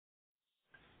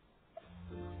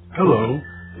Hello,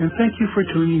 and thank you for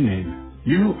tuning in.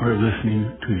 You are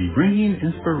listening to the Bringing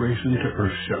Inspiration to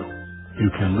Earth show. You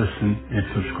can listen and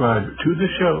subscribe to the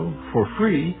show for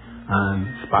free on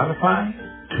Spotify,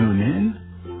 TuneIn,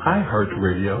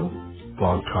 iHeartRadio,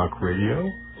 Blog Talk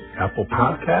Radio, Apple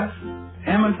Podcasts,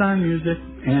 Amazon Music,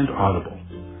 and Audible.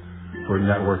 For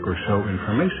network or show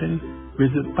information,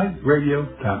 visit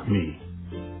biteradio.me.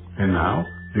 And now,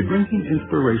 the Bringing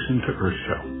Inspiration to Earth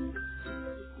show.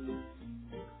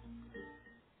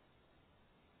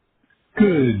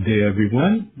 Good day,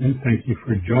 everyone, and thank you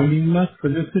for joining us for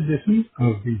this edition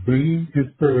of the Bringing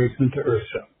Inspiration to Earth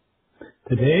show.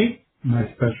 Today, my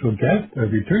special guest, a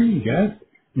returning guest,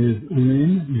 is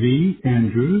Lynn V.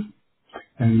 Andrews,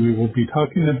 and we will be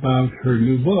talking about her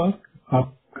new book,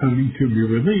 upcoming to be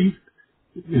released.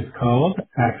 It's called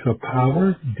Acts of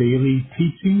Power, Daily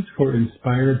Teachings for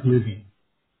Inspired Living.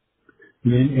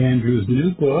 Lynn Andrews'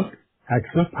 new book,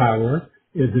 Acts of Power,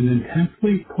 is an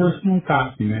intensely personal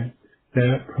document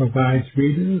that provides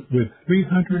readers with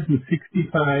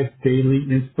 365 daily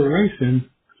inspirations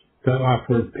that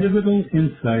offer pivotal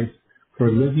insights for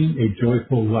living a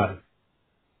joyful life.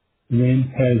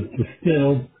 Lynn has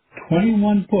distilled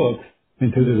 21 books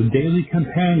into the Daily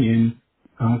Companion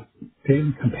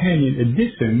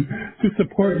edition to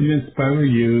support and inspire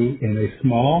you in a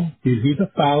small, easy to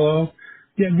follow,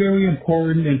 yet very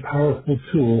important and powerful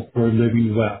tool for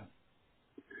living well.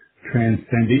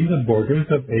 Transcending the borders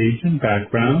of age and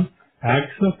background,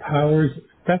 Acts of Power's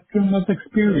spectrum of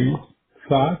experience,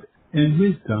 thought, and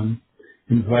wisdom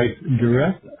invites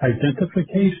direct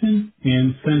identification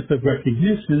and sense of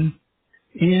recognition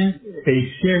and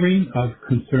a sharing of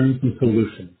concerns and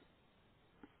solutions.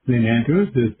 Lynn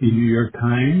Andrews is the New York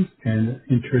Times and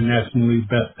internationally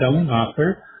best-selling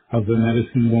author of the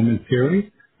Medicine Woman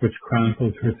series, which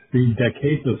chronicles her 3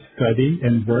 decades of study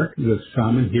and work with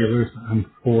shaman healers on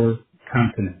 4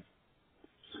 continents.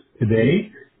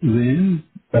 Today, Lynn,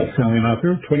 best-selling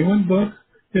author of 21 books,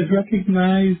 is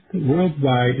recognized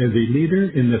worldwide as a leader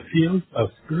in the fields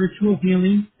of spiritual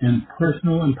healing and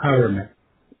personal empowerment.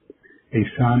 A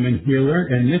shaman healer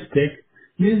and mystic,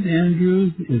 Ms.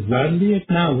 Andrews is widely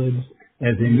acknowledged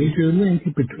as a major link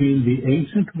between the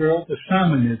ancient world of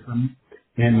shamanism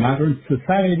and modern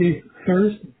society's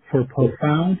thirst for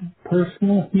profound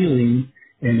personal healing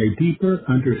and a deeper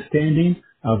understanding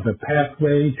of the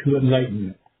pathway to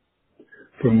enlightenment.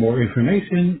 For more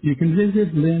information, you can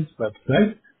visit Lynn's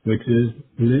website, which is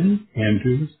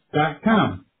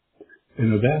lynnandrews.com.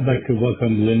 And with that, I'd like to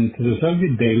welcome Lynn to the show.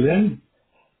 Good day, Lynn.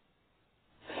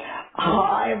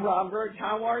 Hi, Robert.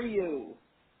 How are you?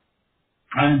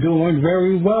 I'm doing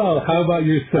very well. How about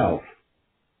yourself?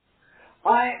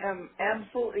 I am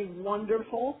absolutely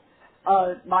wonderful.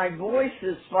 My voice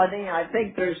is funny. I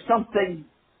think there's something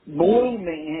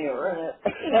blooming here.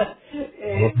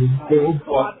 It's kind of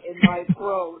caught in my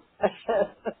throat.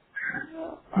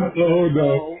 Oh,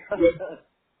 no.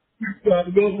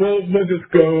 We'll just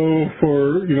go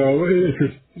for, if your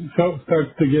throat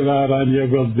starts to give out on you,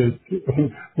 we'll just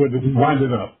wind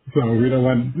it up. So we don't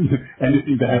want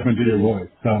anything to happen to your voice.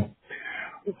 So,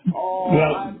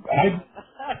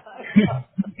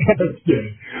 that's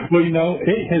good. Well,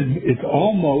 it's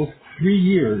almost 3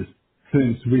 years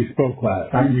since we spoke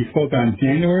last time. We spoke on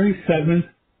January 7th,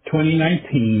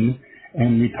 2019,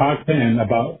 and we talked then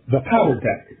about the Power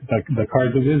Deck, the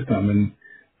cards of wisdom, and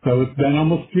so it's been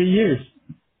almost 3 years.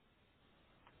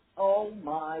 Oh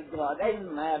my God,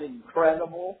 isn't that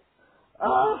incredible?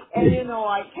 And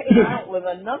I came out with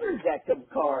another deck of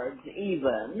cards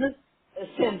even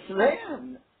since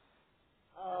then.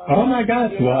 Oh my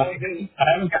gosh, I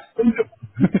haven't got through them.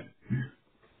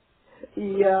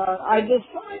 Yeah, I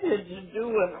decided to do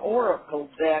an oracle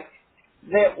deck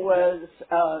that was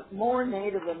more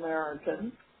Native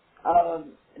American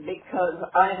because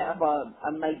I have a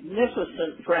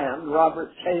magnificent friend,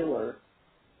 Robert Taylor,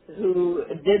 who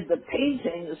did the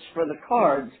paintings for the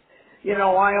cards.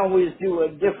 I always do a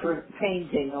different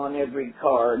painting on every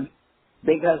card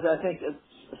because I think it's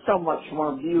so much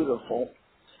more beautiful.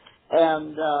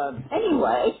 And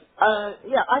anyway,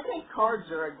 I think cards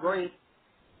are a great,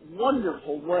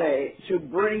 wonderful way to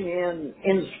bring in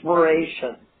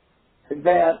inspiration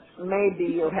that maybe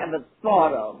you haven't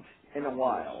thought of in a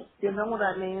while. You know what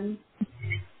I mean?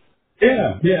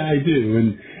 Yeah, I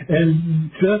do.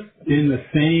 And just in the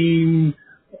same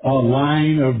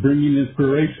line of bringing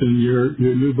inspiration, your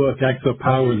new book, Acts of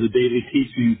Power, The Daily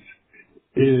Teachings,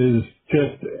 is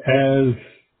just as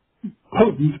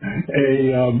potent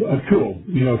a tool,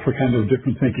 for kind of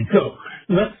different thinking. So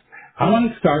I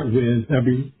want to start with,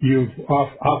 you've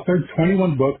authored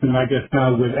 21 books, and I guess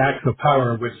now with Acts of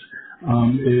Power, which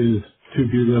is to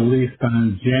be released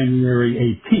on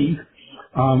January 18th.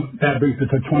 That brings it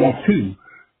to Yes. 22.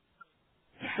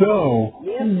 So,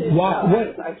 Yes, it does.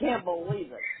 what I can't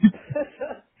believe it.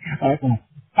 uh,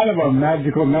 kind of a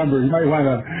magical number. You might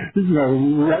want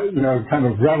to, kind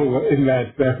of revel in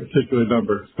that particular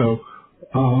number. So,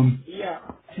 Yeah.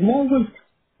 what was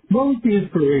what was the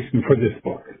inspiration for this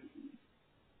book?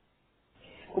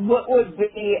 What would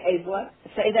be a what?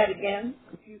 Say that again,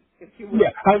 if you Yeah, will.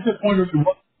 I was just wondering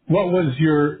what was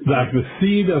your the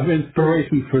seed of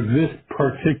inspiration for this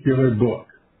particular book?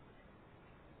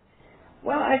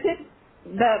 Well, I think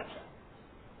that,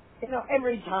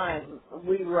 every time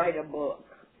we write a book,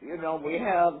 we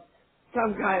have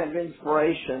some kind of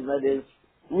inspiration that is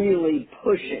really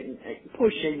pushing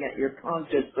at your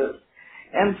consciousness.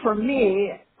 And for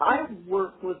me, I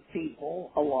work with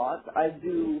people a lot. I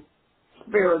do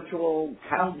spiritual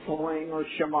counseling or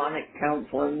shamanic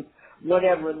counseling,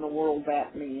 whatever in the world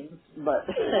that means. But,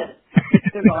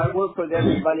 I work with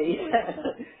everybody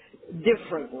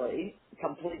differently,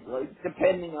 completely,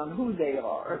 depending on who they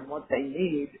are and what they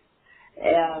need.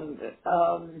 And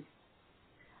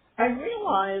I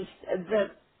realized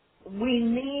that we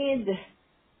need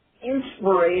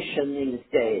inspiration these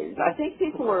days. I think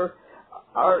people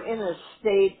are in a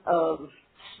state of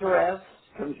stress,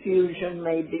 confusion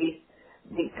maybe,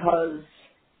 because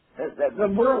the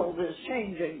world is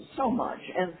changing so much,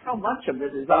 and so much of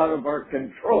it is out of our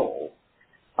control,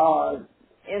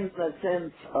 in the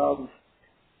sense of,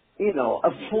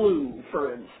 a flu,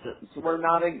 for instance. We're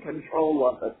not in control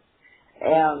of it.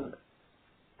 And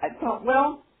I thought,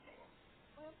 well,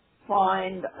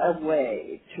 find a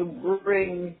way to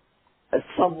bring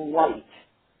some light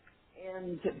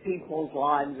into people's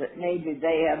lives that maybe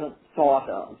they haven't thought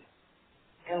of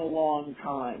in a long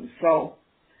time. So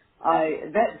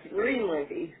that's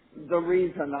really the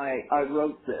reason I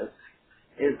wrote this,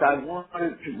 is I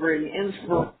wanted to bring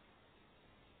inspiration.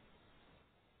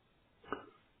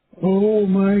 Oh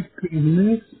my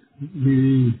goodness,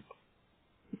 the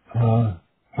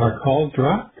our call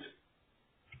dropped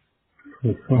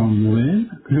from Lynn.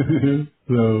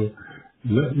 So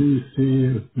let me see.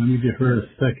 Let me give her a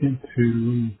second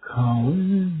to call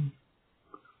in,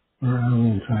 or I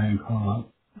will try and call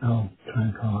up. I'll try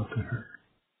and call up to her.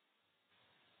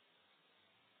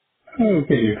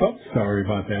 Okay, folks. Sorry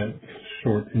about that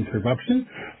short interruption.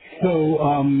 So,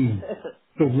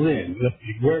 so Lynn, let's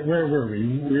see, where were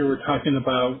we? We were talking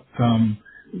about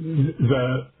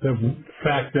the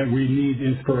fact that we need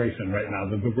inspiration right now.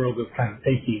 That the world is kind of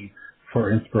aching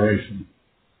for inspiration.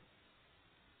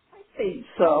 I think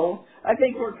so. I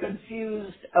think we're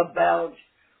confused about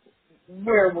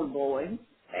where we're going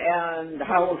and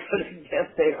how we're going to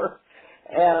get there.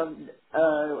 And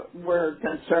we're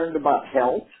concerned about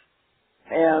health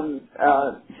and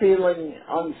feeling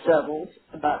unsettled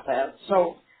about that.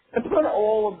 So to put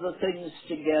all of the things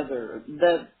together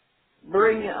that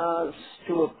bring us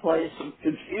to a place of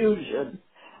confusion,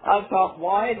 I thought,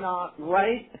 why not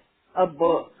write a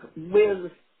book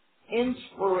with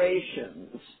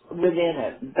inspirations within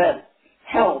it that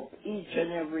help each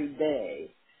and every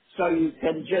day, so you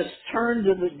can just turn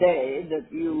to the day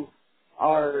that you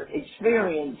are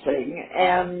experiencing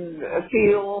and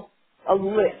feel a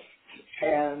lift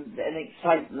and an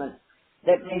excitement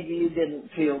that maybe you didn't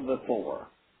feel before.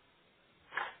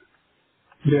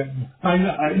 Yeah, I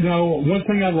know. One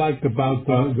thing I liked about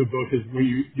the book is where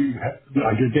you have,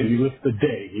 like again, you list the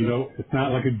day. It's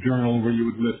not like a journal where you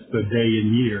would list the day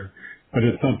and year, but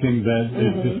it's something that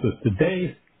is just lists the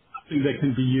day, something that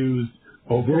can be used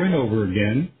over and over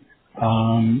again,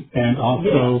 and Yes,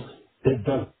 also it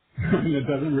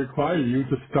doesn't require you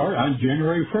to start on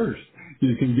January 1st.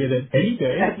 You can get it any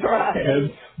day that's right.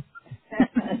 and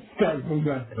start from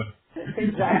that.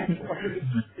 Exactly.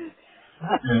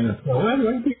 And so I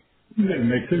think that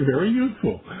makes it very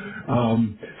useful.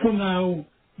 So now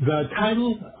the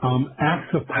title,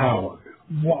 Acts of Power.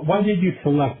 Why did you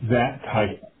select that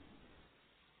title?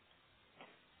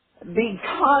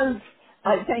 Because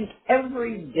I think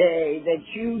every day that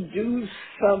you do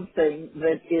something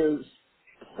that is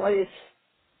a place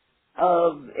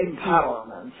of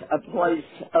empowerment, a place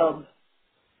of,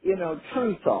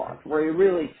 true thought, where you're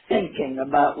really thinking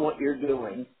about what you're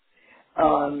doing,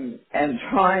 and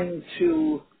trying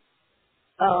to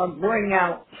bring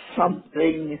out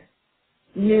something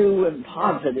new and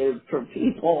positive for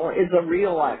people, is a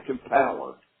real act of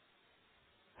power.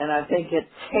 And I think it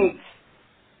takes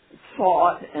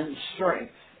thought and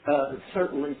strength,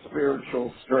 certainly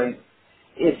spiritual strength,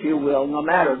 if you will, no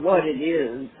matter what it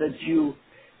is that you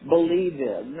believe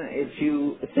in. If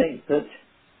you think that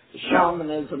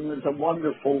shamanism is a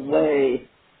wonderful way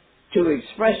to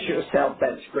express yourself,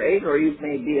 that's great, or you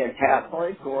may be a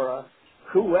Catholic or a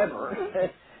whoever.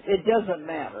 It doesn't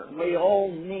matter. We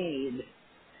all need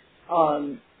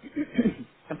um,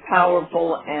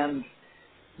 powerful and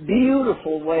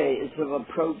beautiful ways of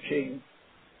approaching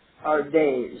our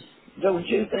days. Don't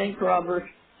you think, Robert?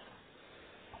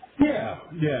 Yeah,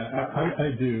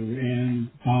 I do. And,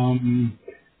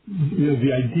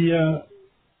 the idea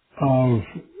of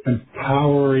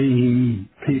empowering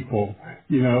people,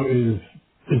 is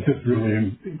just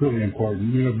really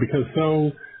important, because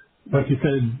like you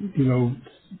said,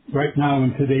 right now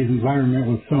in today's environment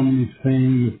with so many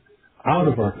things out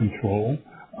of our control,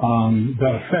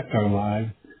 that affect our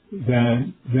lives,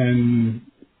 that then,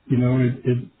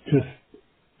 it just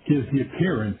gives the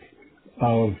appearance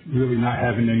of really not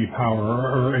having any power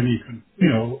or any,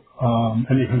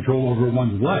 any control over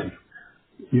one's life,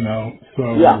 Yeah.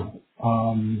 so,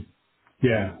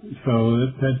 yeah, so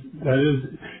that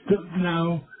is,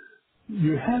 now,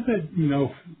 you have it,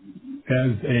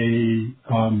 as a,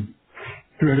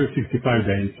 365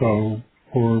 days, so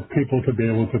for people to be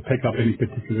able to pick up any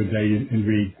particular day and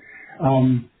read.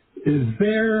 Is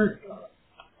there,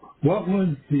 what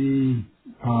was the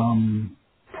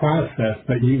process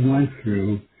that you went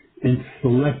through in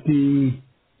selecting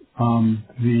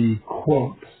the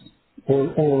quotes? Well,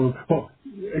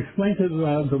 explain to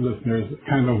the listeners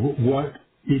kind of what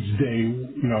each day,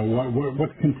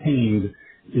 what's contained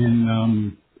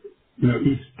in,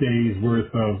 each day's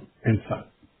worth of insight.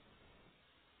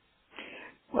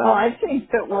 Well, I think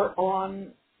that we're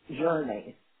on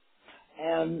journey,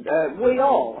 and we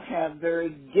all have very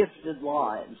gifted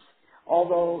lives,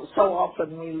 although so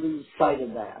often we lose sight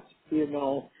of that,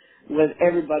 when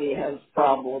everybody has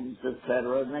problems,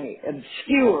 etc., and they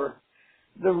obscure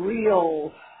the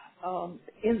real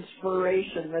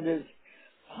inspiration that is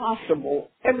possible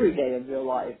every day of your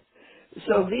life.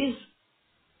 So these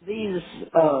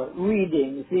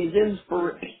readings, these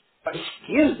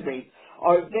excuse me,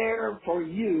 are there for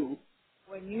you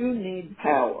when you need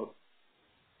power.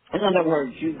 In other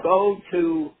words, you go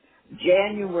to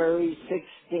January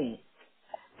 16th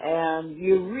and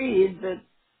you read the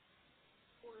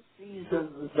 4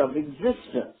 seasons of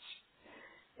existence.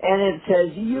 And it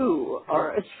says you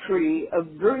are a tree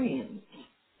of dreams,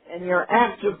 and your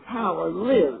active power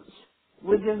lives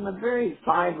within the very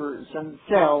fibers and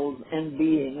cells and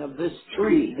being of this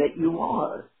tree that you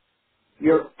are.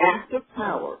 Your active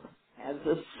power has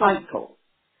a cycle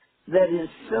that is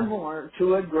similar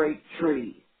to a great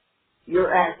tree.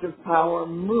 Your active power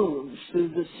moves through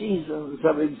the seasons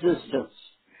of existence,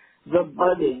 the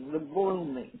budding, the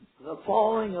blooming, the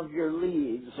falling of your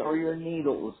leaves or your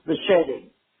needles, the shedding,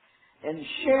 and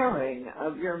sharing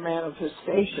of your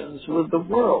manifestations with the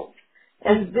world.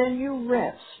 And then you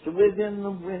rest within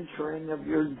the wintering of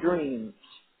your dreams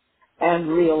and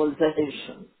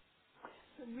realization.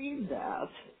 To read that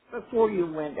before you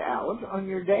went out on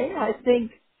your day, I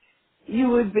think you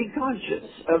would be conscious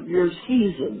of your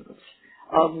seasons,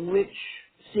 of which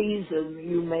season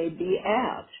you may be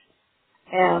at,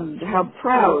 and how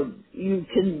proud you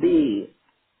can be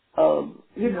of,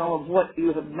 of what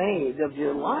you have made of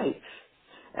your life.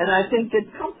 And I think it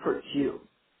comforts you.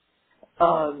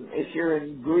 If you're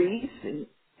in grief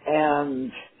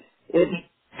and it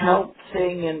helps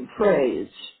sing in praise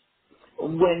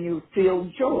when you feel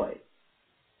joy.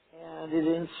 And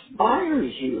it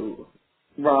inspires you,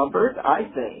 Robert, I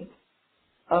think,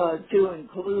 to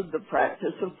include the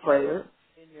practice of prayer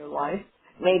in your life.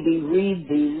 Maybe read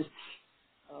these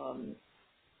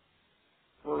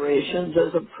orations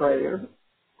as a prayer,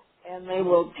 and they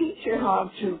will teach you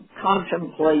how to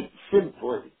contemplate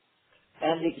simply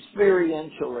and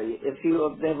experientially if you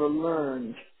have never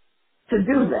learned to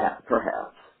do that,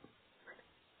 perhaps.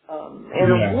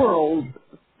 In a Yeah. world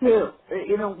filled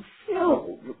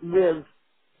with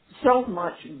so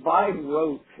much by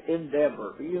rote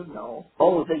endeavor,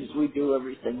 all the things we do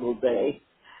every single day,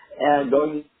 and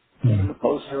going to Yeah. the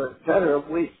poster, etc.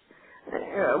 We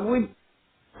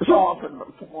so often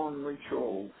perform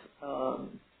rituals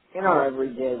in our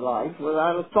everyday life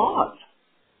without a thought.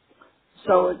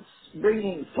 So it's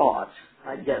bringing thought,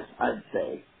 I guess I'd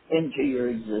say, into your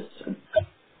existence.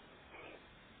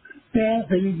 Yeah,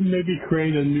 and maybe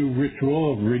create a new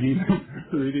ritual of reading,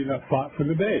 reading a thought for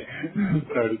the day,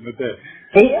 starting the day.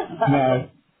 Yeah. Now,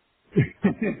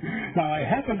 now I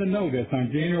happen to notice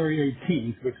on January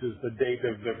 18th, which is the date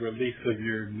of the release of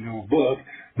your new book,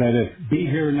 that it's Be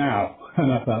Here Now.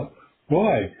 And I thought,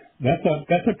 boy,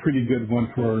 that's a pretty good one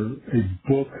for a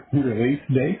book release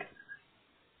date.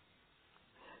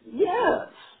 Yes.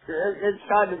 It's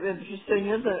kind of interesting,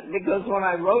 isn't it? Because when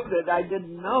I wrote it, I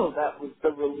didn't know that was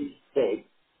the release date.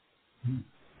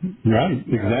 Right,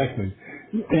 exactly.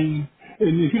 And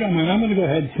if you don't mind, I'm going to go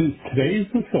ahead, since today is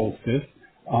the solstice,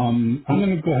 I'm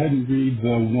going to go ahead and read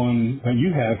the one that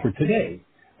you have for today.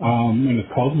 And it's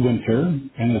called Winter,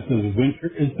 and it says,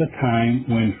 winter is the time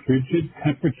when frigid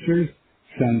temperatures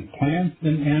send plants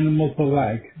and animals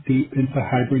alike deep into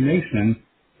hibernation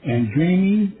and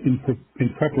dreaming in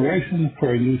preparation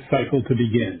for a new cycle to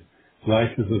begin.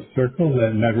 Life is a circle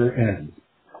that never ends.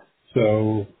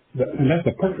 So, and that's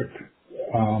a perfect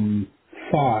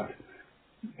thought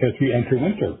as we enter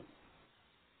winter.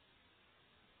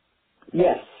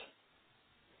 Yes.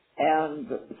 And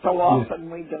so Yes.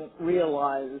 often we don't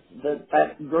realize that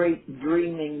that great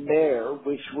dreaming bear,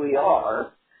 which we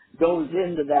are, goes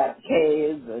into that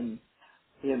cave and,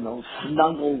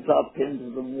 snuggles up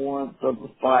into the warmth of the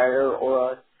fire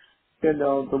or,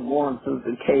 the warmth of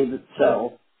the cave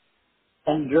itself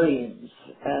and dreams.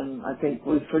 And I think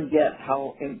we forget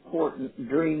how important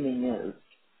dreaming is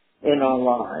in our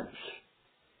lives.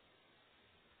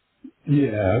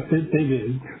 Yeah, it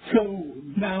is. So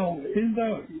now in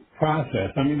the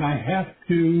process, I mean, I have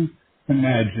to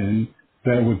imagine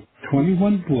that with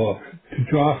 21 books to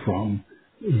draw from,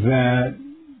 that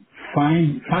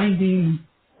finding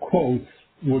quotes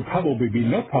would probably be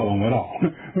no problem at all.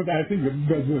 But I think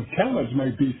the challenge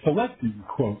might be selecting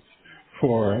quotes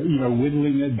for,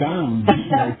 whittling it down,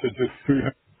 to just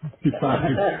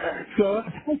 365. So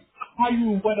how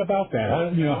you went about that?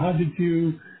 How did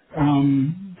you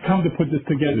come to put this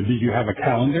together? Did you have a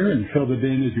calendar and filled it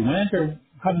in as you went, or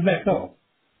how did that go?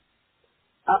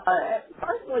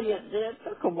 Partly it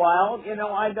took a while.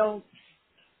 I don't,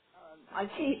 I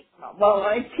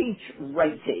teach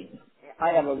writing.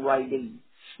 I have a writing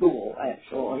school,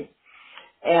 actually.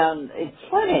 And it's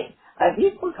funny.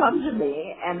 People come to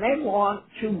me and they want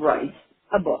to write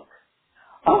a book.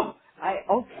 Oh,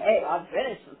 I've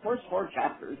finished the first 4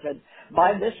 chapters, and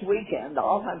by this weekend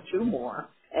I'll have 2 more,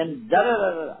 and da da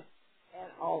da da. Da.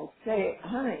 And I'll say,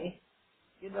 honey,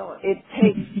 it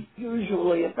takes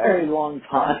usually a very long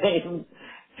time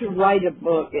to write a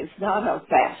book. It's not how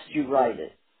fast you write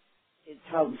it. It's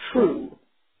how true,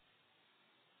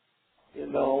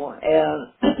 and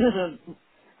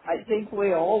I think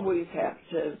we always have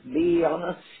to be on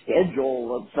a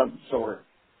schedule of some sort.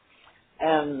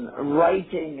 And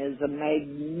writing is a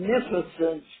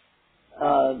magnificent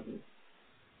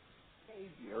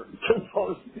savior to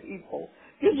those people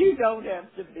because you don't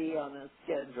have to be on a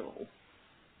schedule.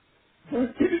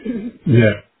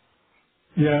 Yeah.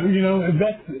 Yeah,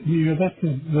 that's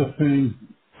the thing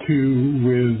too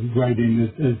with writing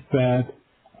is that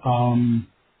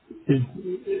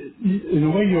in a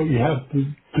way you have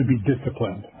to be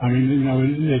disciplined. I mean,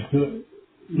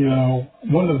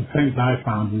 one of the things I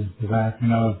found is that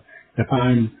if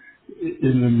I'm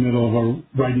in the middle of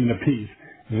writing a piece,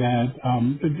 that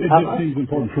it just seems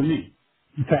important for me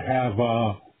to have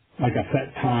like a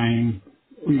set time,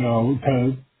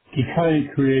 to try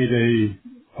and create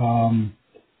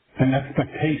an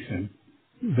expectation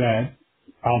that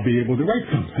I'll be able to write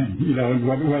something, and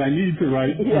what I need to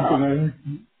write, Yeah.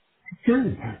 sure.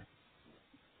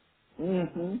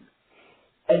 hmm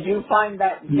And do you find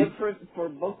that Mm, different for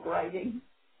book writing?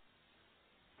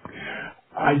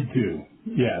 I do,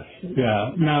 yes,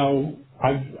 yeah. Now,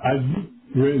 I've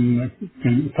written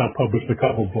and self-published a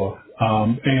couple books,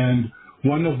 and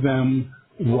one of them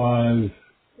was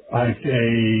like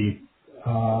in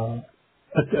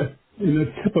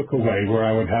a typical way where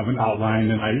I would have an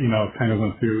outline and I, kind of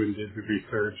went through and did the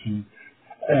research and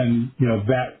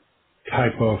that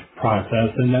type of process.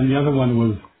 And then the other one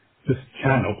was just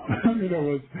channel. It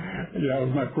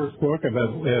was my first book,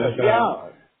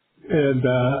 Yeah.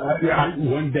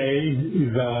 one day,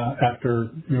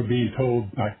 after being told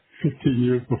like 15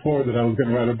 years before that I was going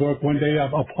to write a book, one day a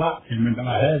plot came into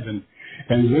my head,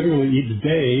 and literally each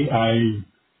day I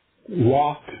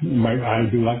walked. I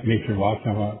do like nature walks.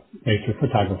 I'm a nature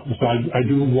photographer, so I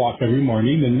do walk every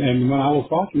morning. And when I was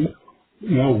walking,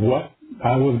 what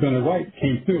I was going to write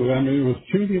came through. I mean, it was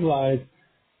truly like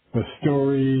the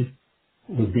story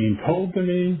was being told to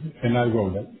me, and I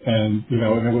wrote it. And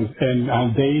and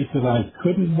on days that I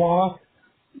couldn't walk,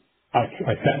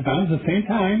 I sat down at the same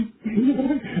time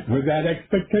with that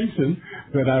expectation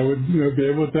that I would, be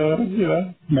able to,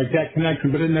 make that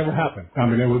connection, but it never happened. I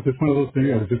mean, it was just one of those things.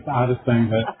 It was just the oddest thing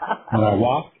that when I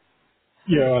walked,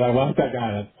 when I walked, I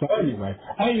got it. So anyway,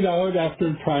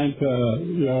 after trying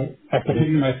to, after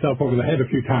hitting myself over the head a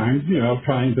few times,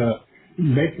 trying to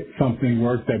make something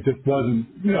work that just wasn't,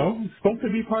 supposed to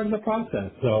be part of the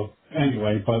process. So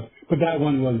anyway, but that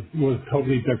one was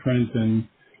totally different, and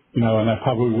and I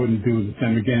probably wouldn't do the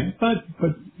same again. But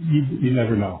you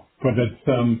never know. But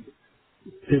it's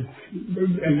it's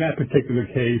in that particular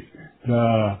case,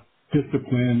 the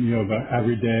discipline, the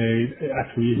everyday,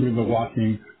 actually even the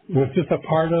walking was just a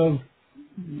part of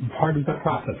the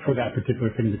process for that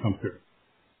particular thing to come through.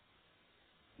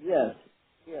 Yes,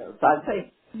 yes. I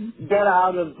think get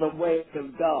out of the way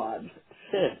of God.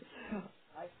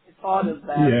 I thought of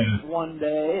that Yeah. one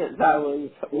day as I was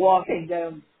walking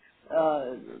down,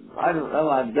 I don't know,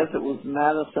 I guess it was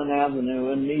Madison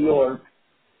Avenue in New York,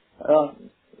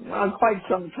 quite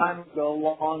some time ago,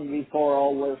 long before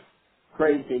all this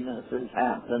craziness has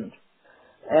happened.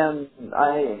 And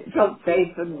I felt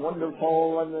safe and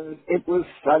wonderful, and then it was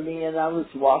sunny, and I was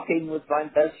walking with my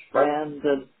best friend,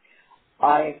 and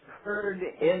I heard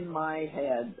in my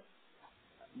head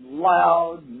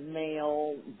loud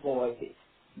male voice,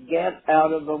 "Get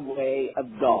out of the way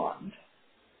of God."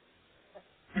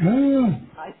 Oh.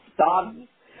 I stopped in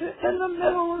the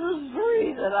middle of the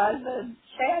street and I said,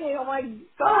 "Channy, oh my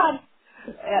God."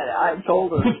 And I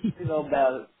told her,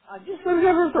 about it. I just have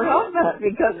never forgotten that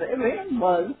because it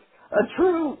was a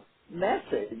true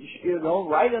message,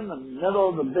 right in the middle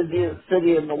of the busiest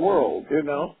city in the world,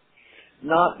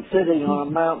 not sitting on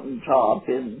a mountaintop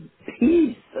in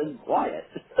peace and quiet.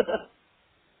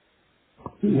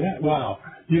 Yeah, wow.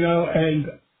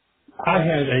 And I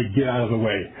had a get out of the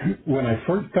way. When I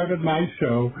first started my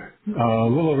show, a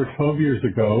little over 12 years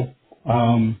ago,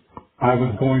 I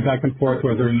was going back and forth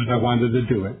whether or not I wanted to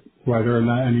do it, whether or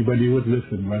not anybody would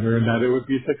listen, whether or not it would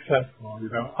be successful,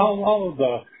 all of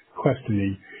the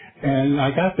questioning. And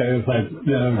I got there, it was like,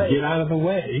 get out of the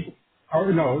way.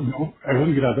 Or no, I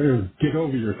wouldn't get out there, it was get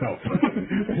over yourself.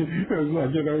 It was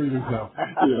like, get over yourself,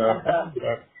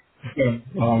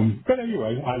 but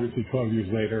anyway, obviously 12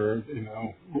 years later,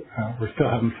 we're still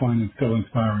having fun and still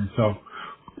inspiring. So,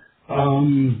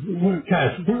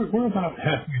 guys, we're about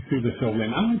halfway through the show,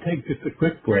 Lynn. I'm going to take just a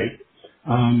quick break.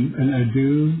 And I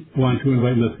do want to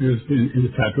invite listeners in the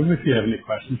chat room. If you have any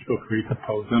questions, feel free to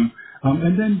pose them.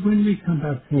 And then when we come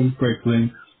back from break,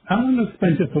 Lynn, I want to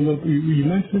spend just a little. You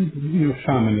mentioned,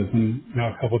 shamanism,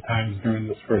 a couple of times during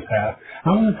this first half. I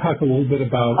want to talk a little bit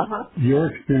about your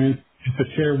experience, just to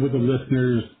share with the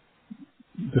listeners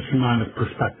the shamanic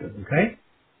perspective. Okay?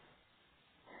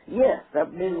 Yes,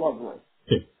 that'd be lovely.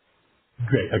 Okay.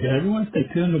 Great. Okay, everyone, stay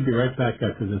tuned. We'll be right back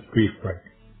after this brief break.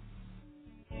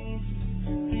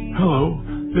 Hello,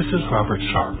 this is Robert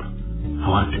Sharp. I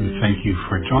want to thank you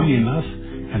for joining us,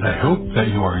 and I hope that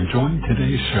you are enjoying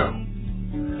today's show.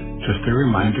 Just a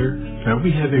reminder that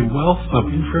we have a wealth of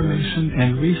information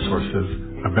and resources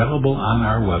available on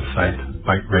our website,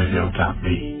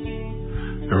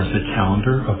 biteradio.me. There is a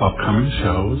calendar of upcoming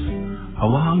shows,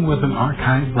 along with an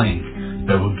archive link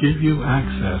that will give you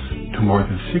access to more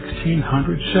than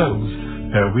 1,600 shows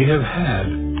that we have had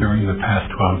during the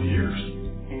past 12 years.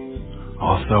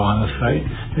 Also on the site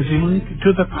is a link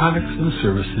to the products and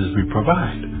services we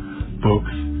provide: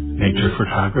 books, nature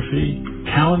photography,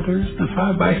 calendars, and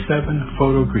 5x7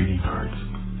 photo greeting cards.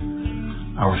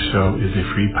 Our show is a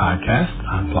free podcast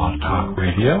on Blog Talk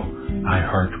Radio,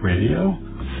 iHeartRadio,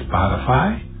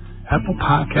 Spotify, Apple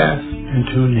Podcasts, and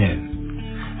TuneIn.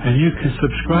 And you can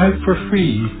subscribe for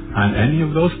free on any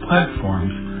of those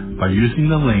platforms by using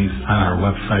the links on our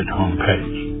website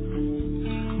homepage.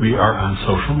 We are on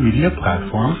social media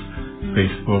platforms,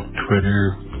 Facebook,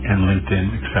 Twitter, and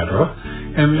LinkedIn, etc.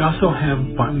 And we also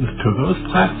have buttons to those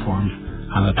platforms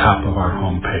on the top of our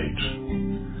homepage.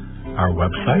 Our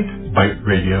website,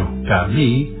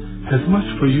 biteradio.me, has much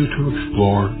for you to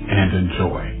explore and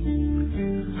enjoy.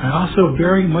 I also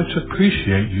very much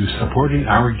appreciate you supporting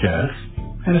our guests,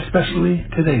 and especially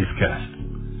today's guest.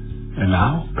 And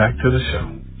now, back to the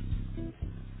show.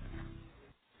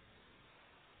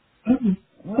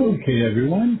 Okay,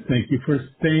 everyone. Thank you for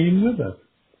staying with us.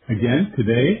 Again,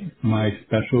 today, my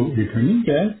special returning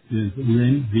guest is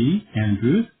Lynn V.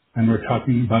 Andrews, and we're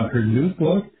talking about her new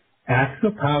book, Acts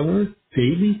of Power,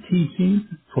 Daily Teachings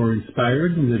for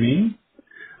Inspired Living.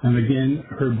 And again,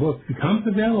 her book becomes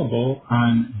available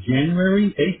on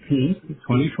January 18th,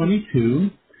 2022,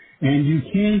 and you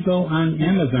can go on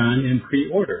Amazon and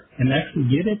pre-order and actually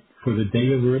get it for the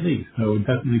day of release. So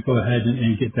definitely go ahead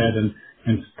and get that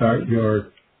and start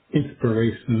your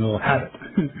inspirational habit.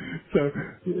 So,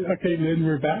 okay, Lynn,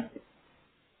 we're back.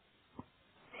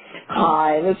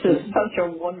 Hi, this is such a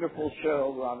wonderful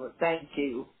show, Robert. Thank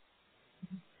you.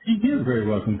 You're very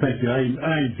welcome. Thank you. I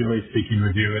enjoy speaking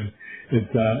with you, and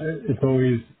it's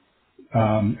always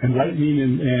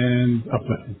enlightening and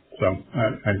uplifting. So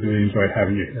I really enjoy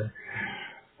having you here.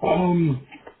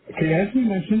 Okay, as we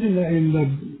mentioned in the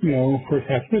first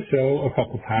half of the show a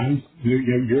couple times,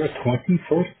 you're a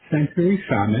 21st century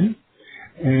shaman,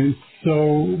 And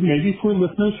so maybe for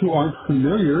listeners who aren't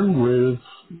familiar with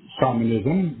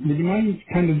shamanism, would you mind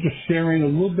kind of just sharing a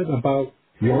little bit about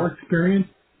your experience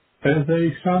as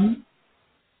a shaman?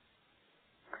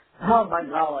 Oh my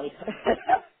golly.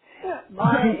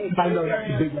 My I know that's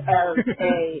a experience big as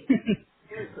a, one.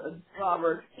 listen,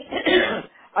 Robert,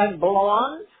 I'm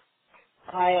blonde.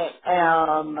 I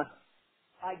am,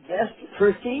 I guess,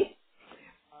 pretty.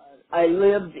 I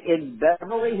lived in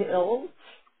Beverly Hills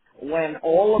when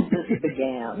all of this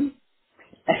began.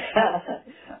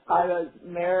 I was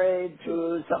married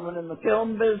to someone in the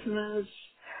film business.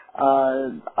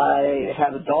 I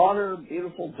have a daughter, a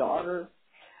beautiful daughter,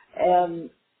 and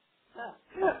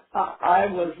I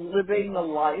was living the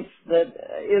life that,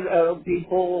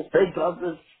 people think of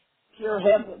as pure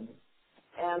heaven.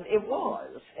 And it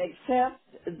was, except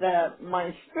that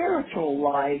my spiritual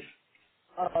life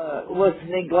was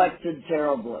neglected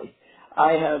terribly.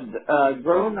 I had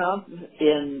grown up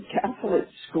in Catholic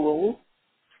school,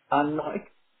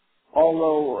 unlike,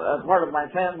 although part of my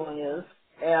family is,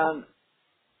 and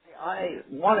I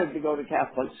wanted to go to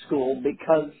Catholic school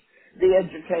because the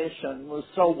education was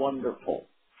so wonderful.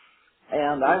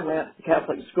 And I went to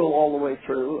Catholic school all the way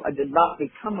through. I did not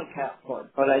become a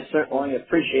Catholic, but I certainly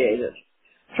appreciate it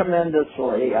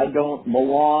tremendously. I don't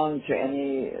belong to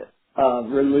any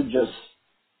religious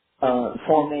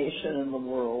formation in the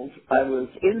world. I was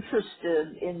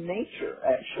interested in nature,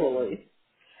 actually.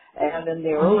 And in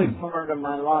the early part of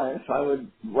my life, I would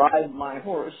ride my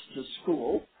horse to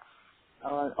school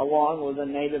along with a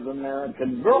Native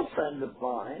American girlfriend of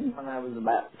mine when I was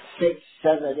about 6,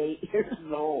 7, 8 years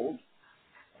old.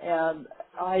 And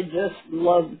I just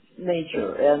loved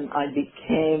nature, and I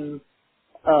became,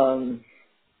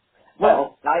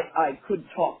 I could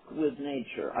talk with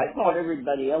nature. I thought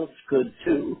everybody else could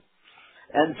too.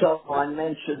 And so I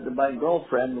mentioned to my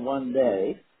girlfriend one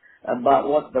day about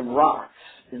what the rocks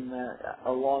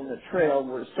along the trail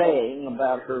were saying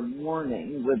about her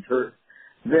mourning with her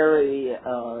very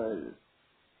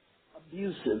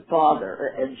abusive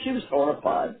father, and she was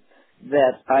horrified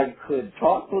that I could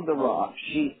talk with the rocks.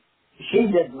 She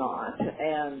did not,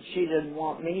 and she didn't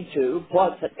want me to.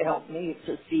 Plus, it helped me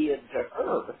to see into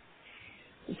her.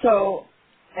 So,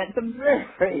 at the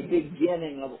very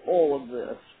beginning of all of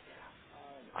this,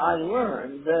 I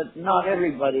learned that not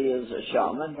everybody is a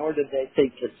shaman, nor do they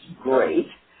think it's great,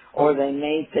 or they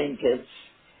may think it's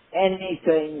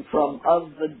anything from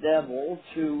of the devil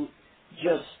to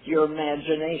just your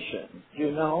imagination,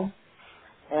 you know?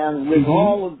 And with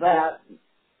all of that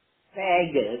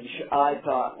baggage, I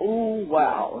thought, oh,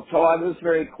 wow. So I was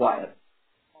very quiet.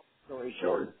 Story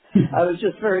short, I was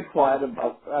just very quiet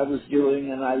about what I was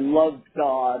doing, and I loved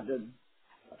God and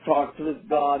talked with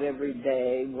God every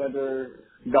day, whether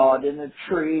God in a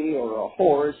tree or a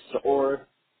horse or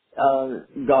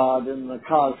God in the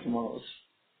cosmos.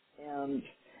 And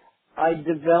I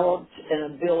developed an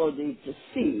ability to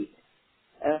see,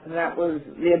 and that was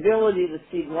the ability to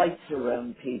see lights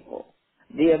around people,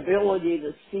 the ability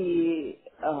to see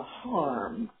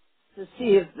harm, to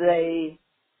see if they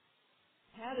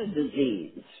had a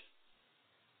disease,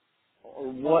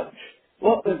 or what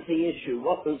was the issue,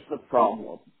 what was the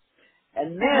problem.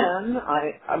 And then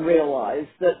I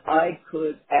realized that I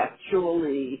could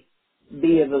actually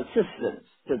be of assistance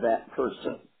to that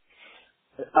person.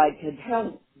 I could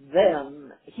help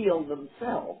them heal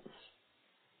themselves.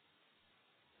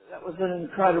 That was an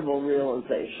incredible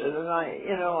realization, and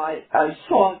I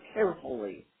saw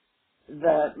carefully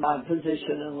that my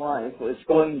position in life was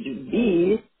going to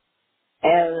be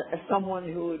as someone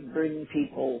who would bring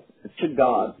people to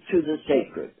God, to the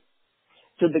sacred,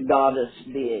 to the goddess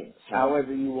beings,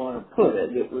 however you want to put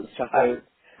it. It was to higher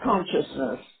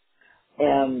consciousness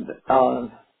and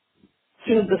to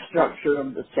the structure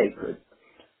of the sacred.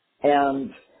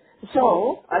 And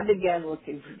so I began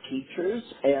looking for teachers,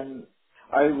 and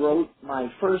I wrote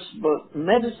my first book,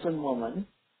 Medicine Woman,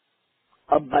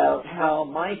 about how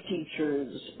my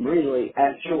teachers really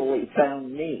actually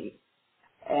found me,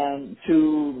 and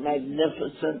two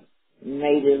magnificent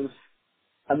Native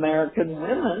American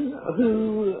women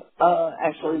who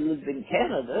actually lived in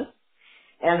Canada,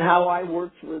 and how I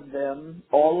worked with them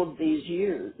all of these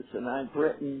years. And I've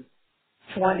written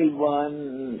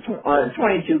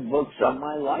 22 books on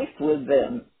my life with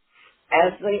them,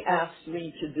 as they asked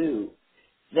me to do.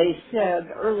 They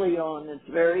said early on, it's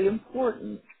very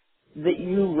important that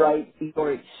you write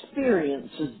your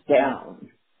experiences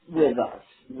down with us.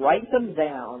 Write them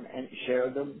down and share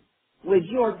them with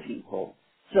your people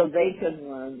so they can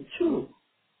learn too.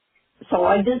 So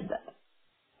I did that.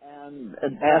 And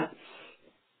that's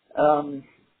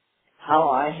how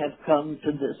I have come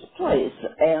to this place.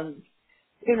 And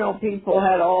people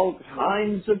had all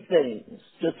kinds of things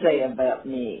to say about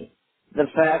me. The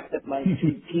fact that my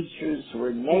two teachers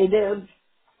were native,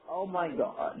 oh my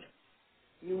God.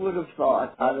 You would have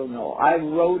thought, I don't know, I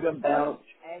wrote about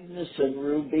Agnes and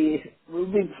Ruby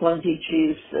Plenty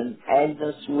Chiefs and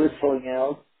Agnes Whistling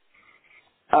Elf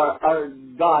are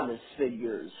goddess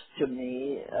figures to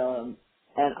me,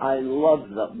 and I love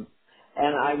them.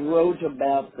 And I wrote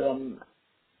about them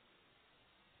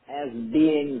as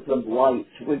beings of light,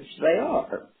 which they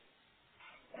are.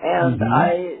 And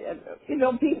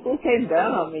Mm-hmm. people came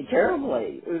down on me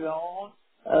terribly,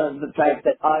 the fact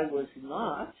that I was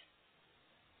not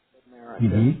Mm-hmm.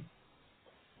 American,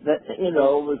 that,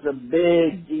 was a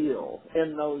big deal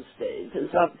in those days.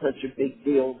 It's not such a big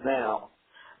deal now.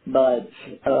 But,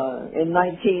 in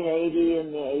 1980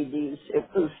 in the 80s, it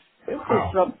was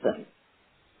Wow. something.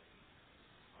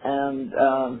 And,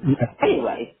 Yeah.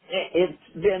 anyway,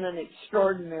 it's been an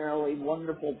extraordinarily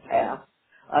wonderful path.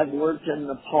 I've worked in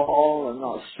Nepal and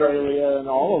Australia and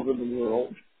all over the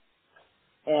world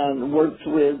and worked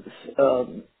with,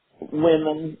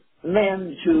 women,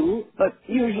 men too, but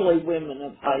usually women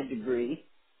of high degree,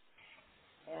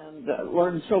 and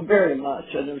learned so very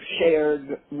much and have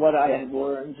shared what I have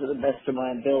learned to the best of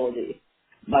my ability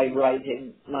by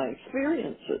writing my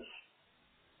experiences.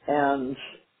 And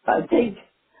I think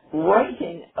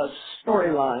writing a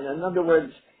storyline, in other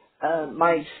words,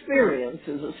 my experience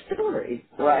is a story,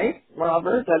 right,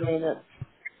 Robert? I mean, it's,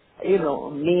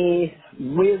 me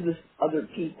with other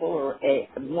people or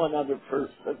one other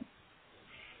person.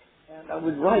 And I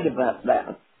would write about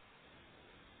that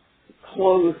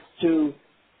close to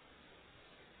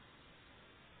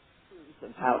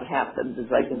of how it happened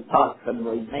as I can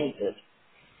possibly make it.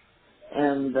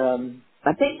 And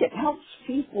I think it helps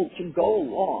people to go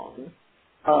along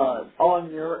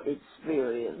on your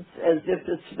experience as if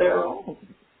it's their own,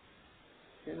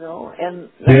 and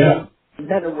that's Yeah. a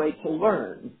better way to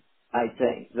learn, I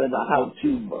think, than a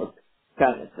how-to book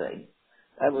kind of thing.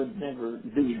 I would never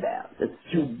do that. It's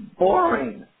too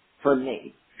boring for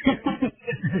me. I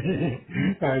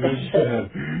understand.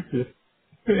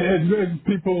 And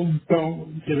people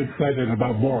don't get excited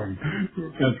about boring,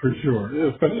 that's for sure,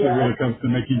 especially Yeah. when it comes to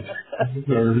making changes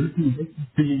or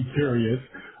being curious.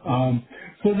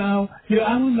 So now,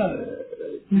 I want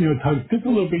to, talk just a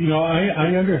little bit,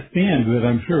 I understand that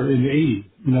I'm sure in the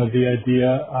 80s, the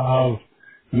idea of,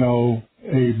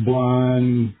 a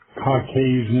blonde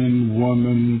Caucasian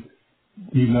woman,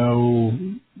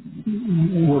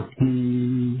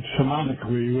 working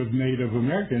shamanically with Native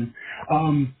Americans,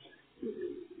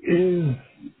 is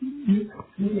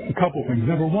a couple things.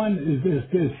 Number one is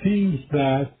it seems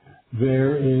that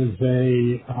there is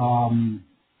the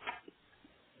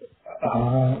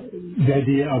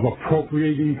idea of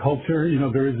appropriating culture.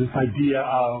 There is this idea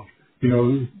of,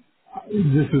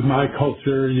 this is my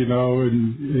culture,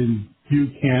 and you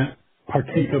can't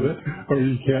partake of it or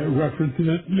you can't reference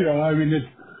it. I mean,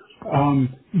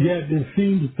 yet it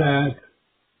seems that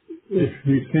if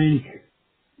we think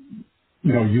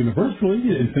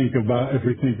universally and think about, if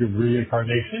we think of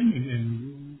reincarnation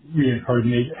and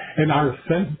reincarnate and our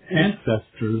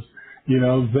ancestors,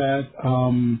 that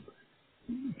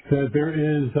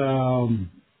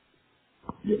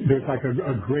there's like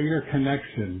a greater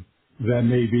connection that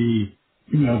maybe,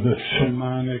 the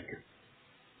shamanic,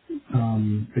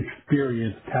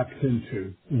 experience taps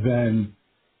into than,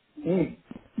 Mm.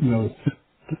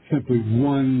 simply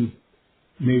one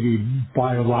maybe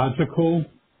biological,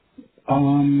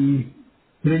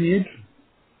 lineage.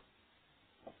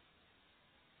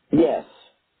 Yes.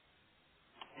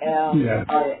 And Yeah.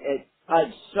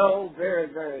 I so very,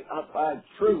 very, I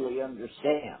truly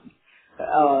understand.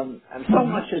 And so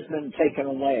Hmm. much has been taken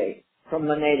away from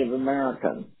the Native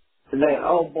American. They,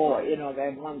 oh boy, they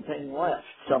have one thing left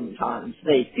sometimes.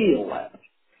 They feel that.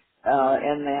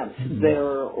 And that's Hmm.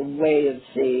 their way of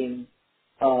seeing,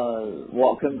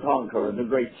 Walk and Conquer, the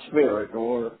Great Spirit,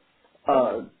 or,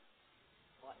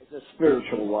 the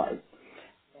spiritual life.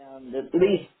 And at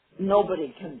least nobody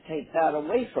can take that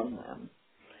away from them.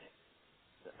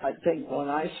 I think when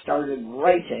I started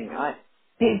writing,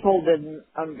 people didn't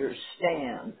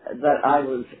understand that I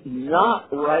was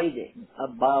not writing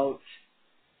about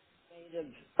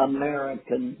Native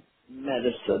American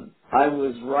medicine. I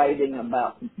was writing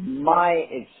about my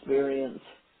experience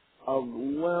of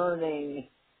learning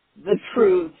the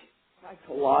truth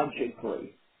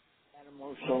psychologically and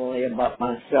emotionally about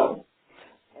myself.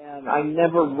 And I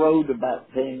never wrote about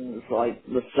things like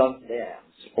the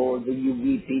Sundance or the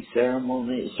UVP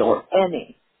ceremonies or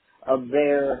any of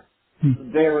their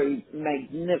very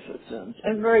magnificent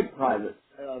and very private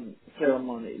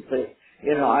ceremonies.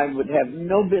 You know, I would have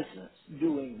no business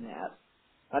doing that.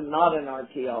 I'm not an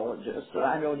archaeologist, and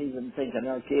I don't even think an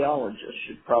archaeologist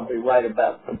should probably write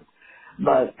about them.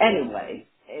 But anyway,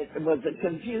 it was a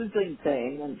confusing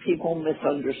thing, and people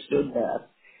misunderstood that.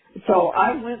 So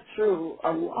I went through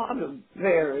a lot of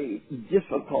very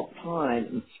difficult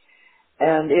times,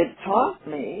 and it taught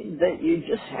me that you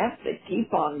just have to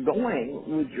keep on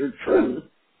going with your truth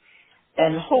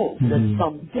and hope that Mm-hmm.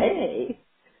 someday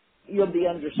you'll be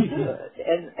understood.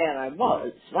 And I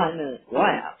was, 5 minutes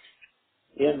lapsed.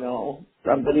 You know,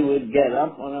 somebody would get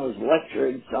up when I was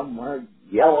lecturing somewhere,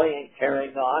 yelling and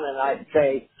carrying on, and I'd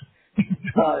say,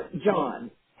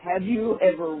 John, have you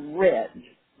ever read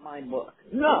my book?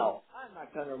 No, I'm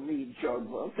not going to read your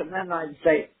book. And then I'd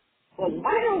say, well,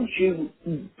 why don't you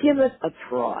give it a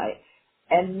try,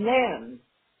 and then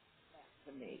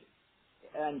to me,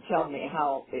 and tell me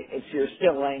how, if you're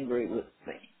still angry with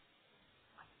me.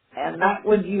 And that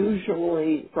would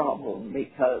usually problem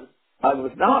because I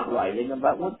was not writing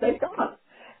about what they got.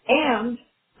 And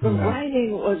the Yeah.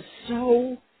 writing was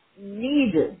so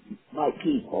needed by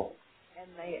people. And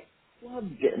they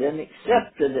loved it and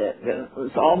accepted it. And it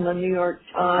was on the New York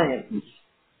Times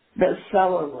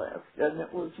bestseller list. And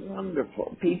it was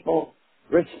wonderful. People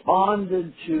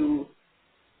responded to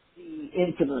the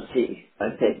intimacy,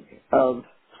 I think, of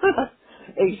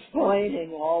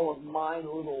explaining all of my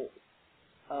little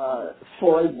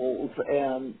foibles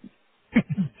and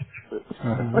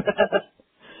Uh-huh.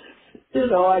 you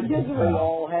know, I guess we Wow.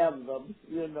 all have them,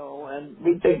 you know, and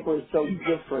we think we're so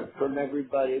different from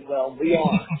everybody. Well, we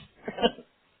aren't.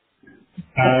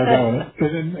 No,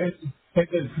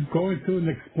 it's going through and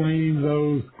explaining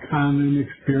those common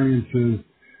experiences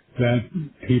that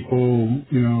people,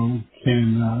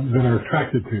 that are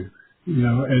attracted to,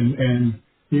 and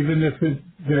even if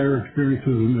their experience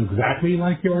isn't exactly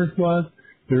like yours was,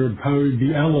 there would probably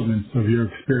be elements of your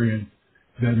experience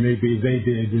that maybe they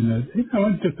did in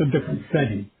just a different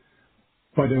setting,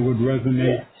 but it would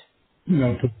resonate,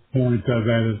 Yes. to the point that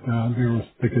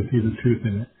they could see the truth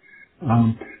in it.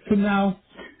 So now,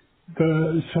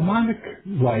 the shamanic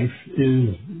life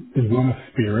is one of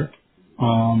spirit,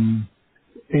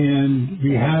 and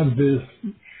we have this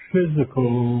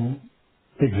physical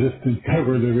existence that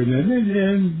we're living in,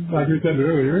 and like we said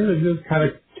earlier, it's just kind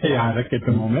of chaotic at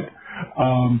the moment.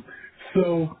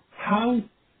 So how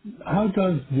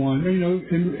does one,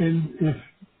 and if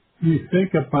you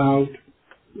think about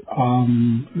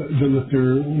the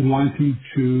listener wanting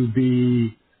to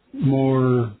be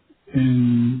more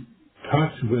in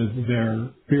touch with their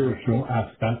spiritual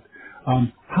aspect,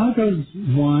 how does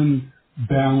one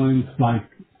balance like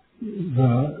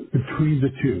between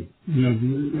the two?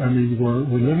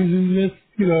 We're living in this,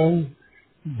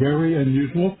 very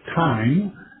unusual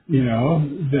time,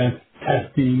 that's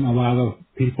testing a lot of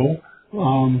people,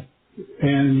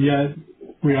 and yet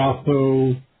we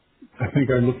also, I think,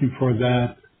 are looking for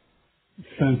that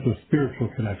sense of spiritual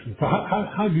connection. So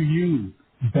how do you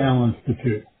balance the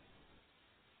two?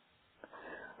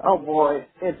 Oh boy,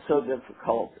 it's so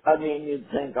difficult. I mean, you'd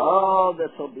think, oh, this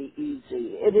will be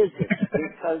easy. It isn't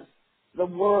because the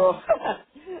world,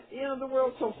 the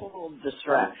world's so full of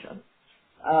distraction.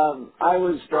 I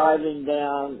was driving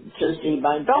down to see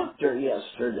my doctor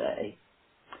yesterday,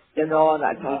 and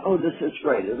I thought, oh, this is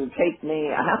great. It'll take me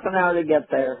a half an hour to get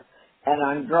there, and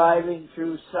I'm driving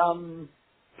through some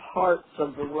parts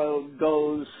of the road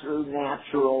goes through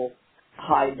natural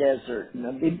high desert, and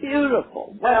it'll be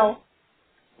beautiful. Well,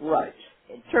 right.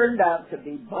 It turned out to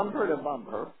be bumper to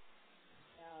bumper,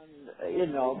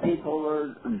 and, people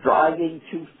are driving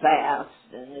too fast,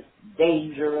 and it's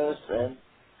dangerous, and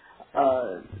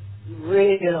you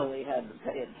really had to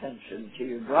pay attention to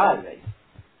your driving.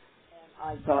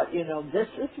 I thought, this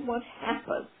is what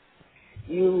happens.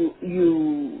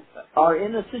 You are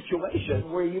in a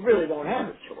situation where you really don't have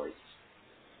a choice.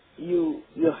 You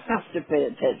have to pay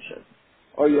attention,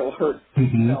 or you'll hurt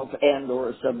Mm-hmm. yourself and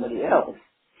or somebody else.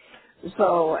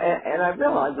 So, and I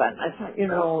realized that. I thought,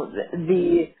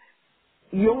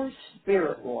 your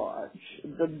spirit lodge,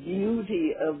 the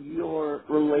beauty of your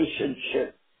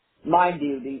relationship, my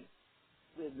beauty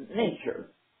with nature,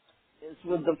 is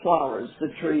with the flowers, the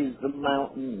trees, the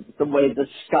mountains, the way the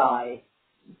sky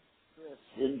drifts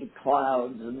into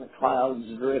clouds and the clouds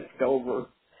drift over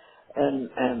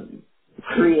and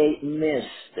create mist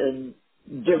and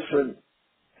different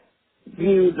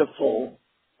beautiful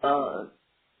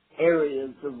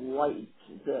areas of light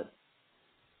that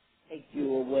take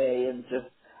you away into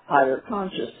higher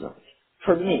consciousness.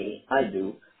 For me, I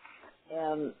do.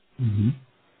 And Mm-hmm.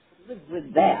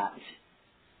 with that,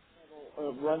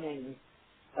 running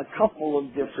a couple of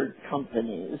different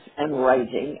companies and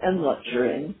writing and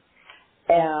lecturing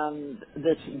and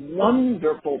this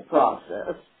wonderful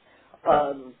process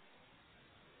of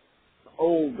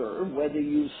older, whether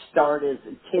you start as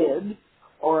a kid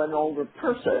or an older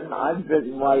person. I've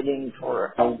been writing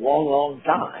for a long, long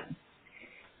time.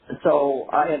 So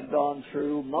I have gone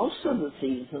through most of the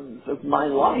seasons of my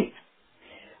life.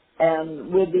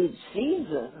 And with each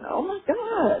season, oh my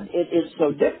God, it is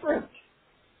so different.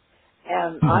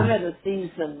 And I'm Mhm. at a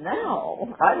season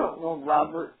now. I don't know,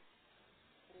 Robert,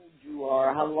 how old you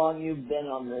are, how long you've been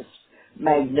on this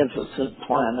magnificent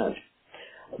planet.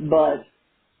 But,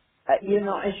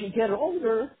 as you get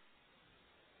older,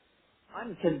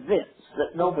 I'm convinced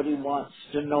that nobody wants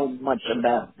to know much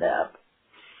about that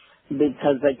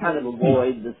because they kind of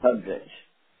avoid the subject.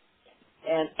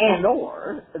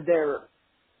 Or they're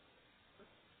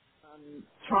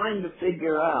trying to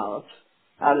figure out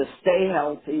how to stay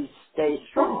healthy, stay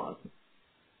strong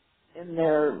in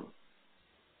their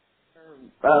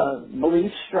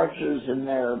belief structures, in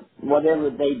their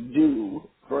whatever they do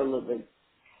for a living.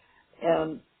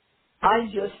 And I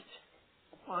just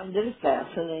find it a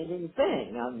fascinating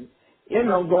thing. I'm,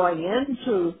 going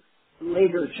into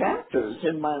later chapters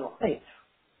in my life.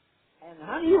 And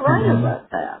how do you write Mhm.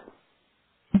 about that?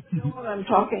 You know what I'm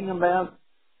talking about?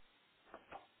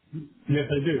 Yes,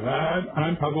 I do.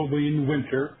 I'm probably in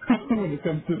winter when it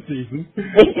comes to seasons.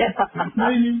 Yeah.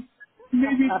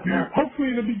 Maybe,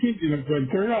 hopefully the beginning of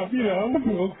winter.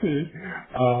 We'll see.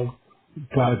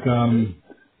 But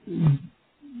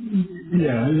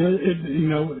yeah,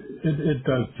 it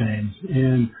does change.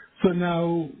 And so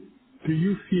now, do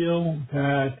you feel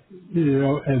that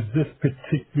at this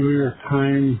particular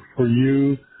time for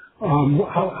you,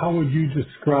 how would you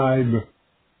describe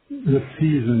the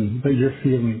season that you're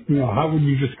feeling? How would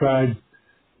you describe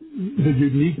the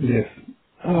uniqueness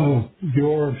of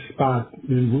your spot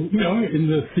in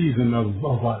the season of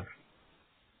life?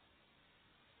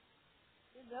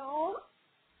 You know,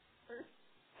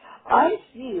 I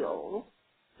feel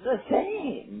the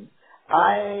same.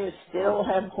 I still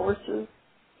have horses,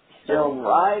 still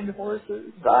ride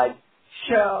horses. I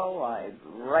show,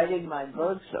 I'm writing my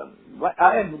books.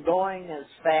 I am going as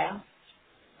fast,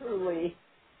 truly,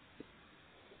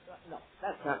 no,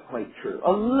 that's not quite true,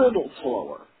 a little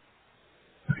slower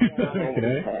than I always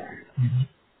Okay. have.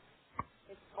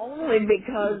 Only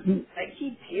because I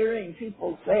keep hearing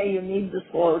people say you need to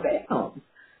slow down.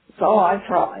 So I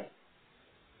try.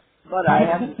 But I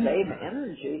have the same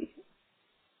energy.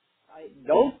 I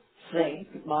don't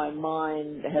think my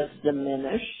mind has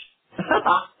diminished.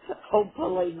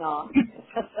 Hopefully not.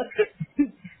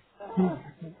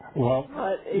 Well,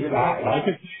 But, I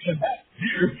could see that.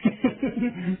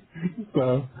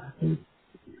 so,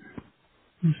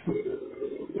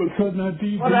 so now, do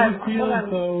what you what feel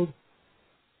I'm, though?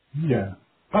 Yeah.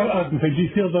 I was gonna say, do you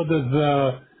feel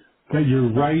though that your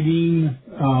writing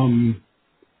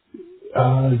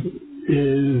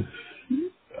is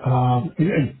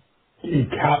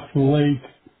encapsulates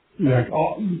like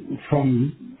all,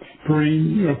 from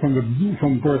spring,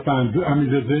 from birth on? I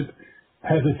mean,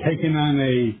 has it taken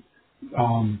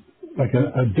on like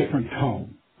a different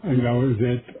tone? Is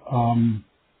it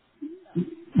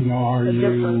are a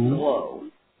different you?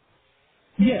 glow.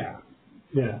 Yeah,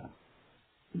 yeah.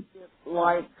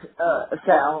 Like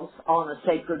south on a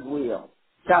sacred wheel.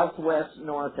 Southwest,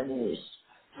 north, and east.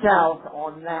 South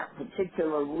on that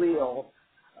particular wheel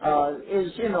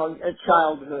is, a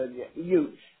childhood,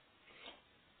 youth.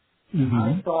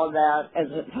 I Hmm. saw that as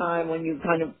a time when you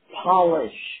kind of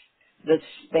polish the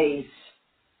space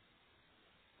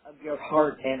of your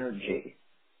heart energy,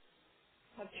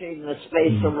 touching the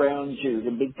space around you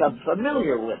to become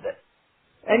familiar with it.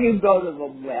 And you go to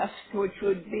the west, which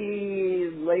would be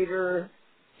later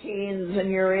teens,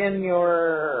 and you're in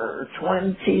your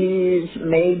 20s,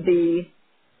 maybe,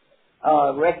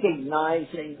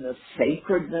 recognizing the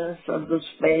sacredness of the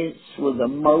space with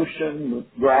emotion, with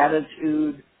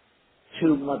gratitude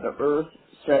to Mother Earth,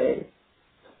 say.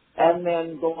 And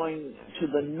then going to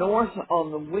the north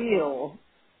on the wheel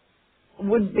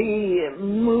would be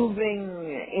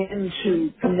moving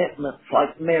into commitments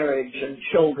like marriage and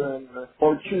children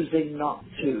or choosing not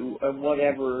to or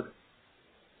whatever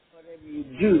you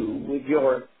do with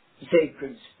your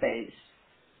sacred space.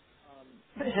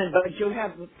 But you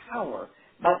have the power.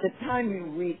 By the time you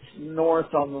reach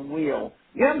north on the wheel,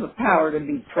 you have the power to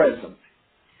be present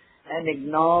and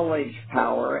acknowledge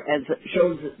power as it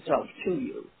shows itself to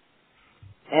you.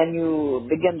 And you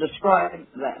begin to describe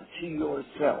that to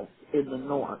yourself in the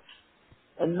north.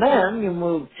 And then you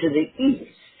move to the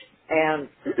east, and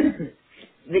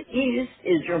The east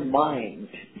is your mind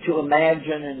to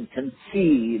imagine and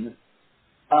conceive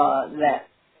that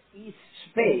east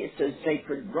space as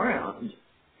sacred ground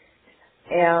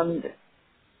and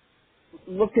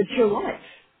look at your life.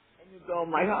 And you go,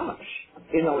 my gosh,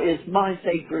 is my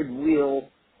sacred wheel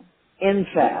in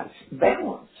fact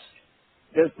balanced?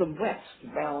 Does the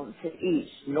west balance the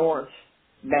east, north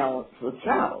balance the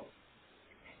south?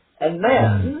 And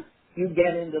then you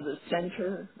get into the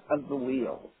center of the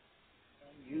wheel.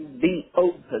 You be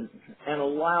open and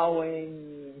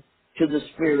allowing to the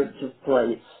spirits of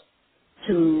place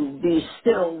to be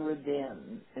still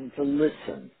within and to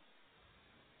listen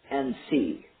and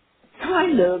see.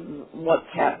 Kind of what's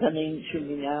happening to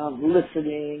me now,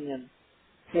 listening and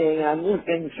seeing. I'm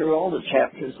looking through all the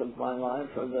chapters of my life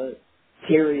or the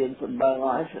periods of my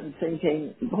life and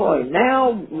thinking, boy,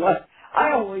 now what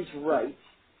I always write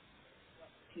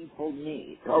people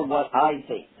need or what I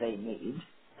think they need,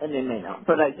 and they may not,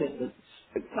 but I think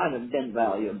it's kind of been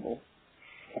valuable.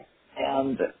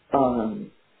 And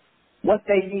what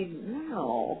they need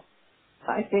now,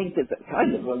 I think, is a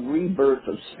kind of a rebirth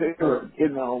of spirit,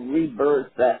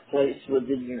 rebirth that place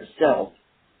within yourself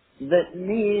that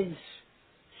needs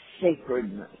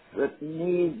sacredness, that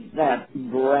needs that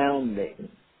grounding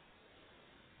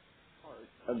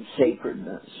of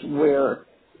sacredness where,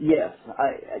 yes,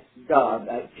 God,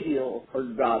 I feel, or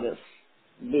goddess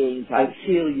beings, I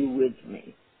feel you with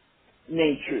me,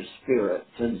 nature spirits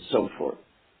and so forth.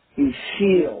 You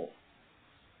feel,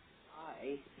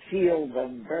 I feel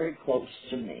them very close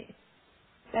to me.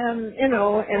 And, in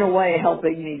a way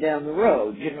helping me down the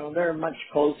road. They're much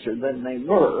closer than they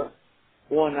were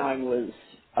when I was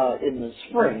in the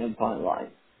spring of my life.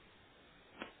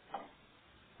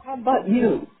 How about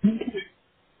you?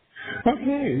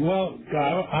 Okay, well,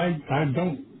 I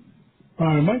don't.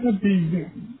 I might not be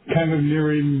kind of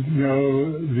nearing,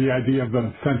 the idea of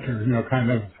the center,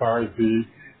 kind of as far as the,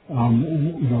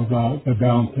 the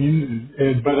balancing.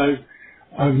 But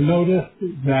I've noticed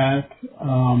that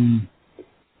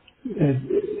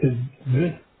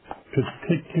this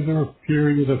particular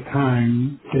period of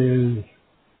time is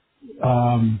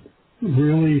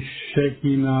really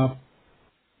shaking up.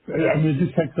 I mean, it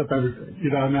just shakes up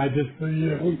everything. I just,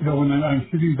 when I'm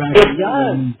sitting back It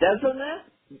does, and doesn't it?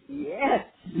 Yes.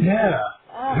 yeah.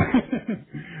 Oh,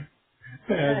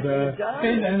 and, yes, it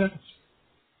does.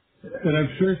 and I'm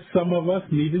sure some of us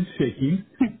needed shaking,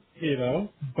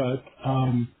 but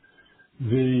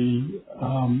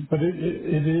but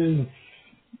it is,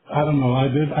 I don't know, I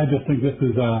just think this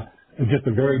is just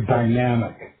a very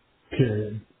dynamic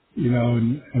period,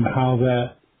 and how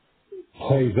that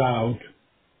plays out.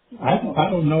 I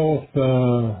don't know if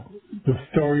the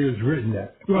story is written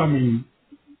yet. Well, I mean,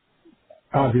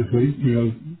 obviously,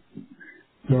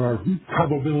 there are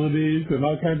probabilities and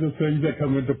all kinds of things that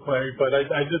come into play, but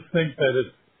I just think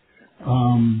that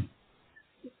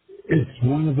it's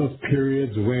one of those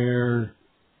periods where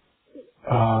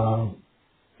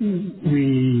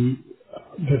we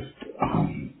just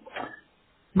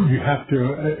you have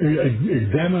to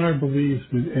examine our beliefs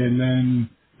and then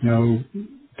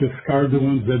discard the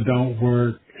ones that don't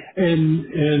work,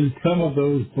 and some of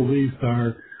those beliefs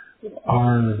are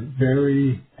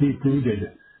very deep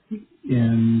rooted,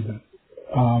 and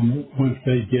once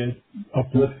they get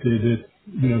uplifted, it's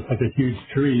like a huge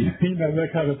tree, that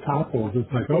kind of topples.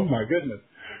 It's like, oh my goodness,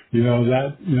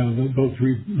 those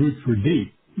roots were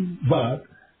deep, but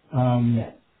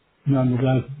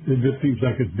nonetheless, it just seems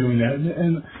like it's doing that.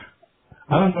 And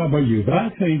I don't know about you, but I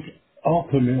think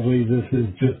ultimately this is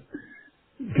just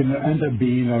going to end up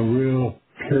being a real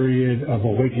period of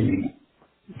awakening.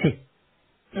 Just,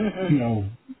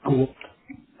 cool.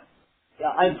 Yeah,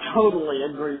 I totally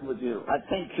agree with you. I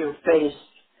think you're faced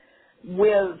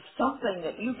with something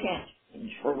that you can't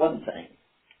change, for one thing.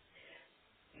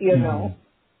 Mm-hmm.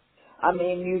 I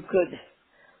mean, you could,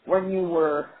 when you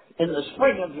were in the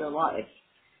spring of your life,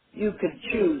 you could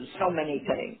choose so many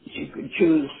things. You could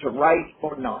choose to write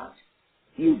or not.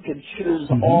 You could choose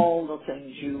Mm-hmm. all the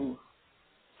things you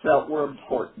felt were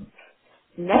important.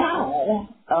 Now,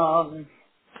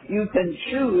 you can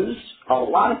choose a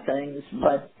lot of things,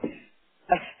 but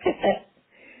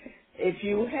if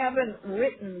you haven't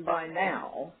written by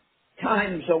now,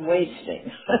 time's a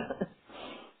wasting.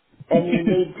 And you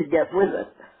need to get with it.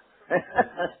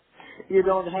 You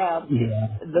don't have Yeah.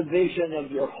 the vision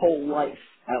of your whole life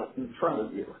out in front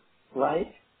of you,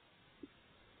 right?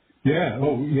 Yeah.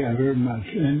 Oh, yeah, very much.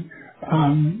 And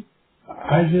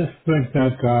I just think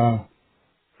that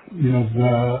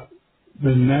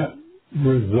the net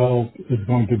result is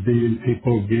going to be in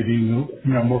people getting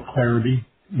more clarity,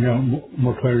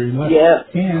 more clarity in life, Yes.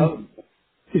 and Oh,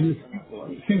 it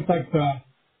definitely. seems like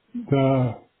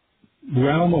the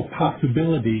realm of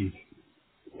possibilities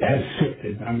has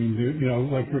shifted. I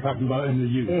mean, like we're talking about in the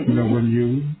youth, Hmm. when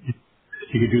you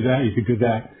could do that, you could do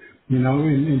that.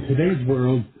 In today's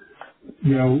world,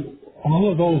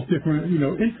 all of those different,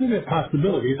 infinite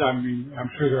possibilities, I mean, I'm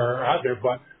sure there are out there,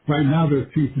 but right now there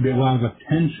seems to be a lot of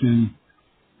attention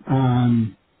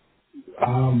on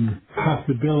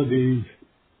possibilities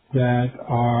that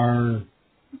are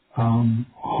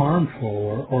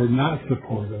harmful or not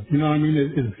supportive. You know what I mean?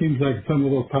 It seems like some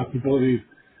of those possibilities,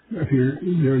 if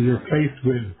you're faced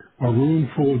with a room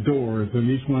full of doors and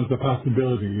each one's a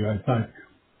possibility, I thought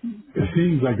it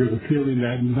seems like there's a feeling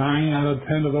that 9 out of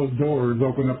 10 of those doors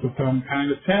open up to some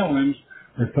kind of challenge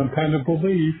or some kind of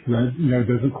belief that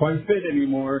doesn't quite fit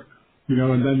anymore.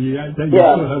 And then you Yeah.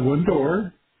 still have one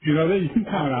door, that you can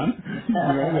count on.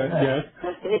 That yes.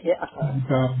 Yeah.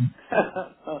 Um,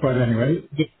 but anyway,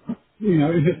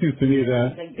 it just seems to me I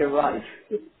that, think you're right.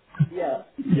 Yeah.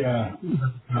 yeah,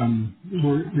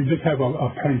 we just have a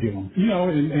pendulum,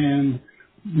 and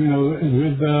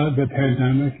with the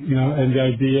pandemic, and the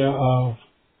idea of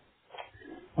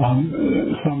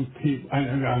some people,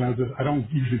 I don't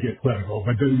usually get political,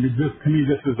 but to me,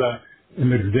 this is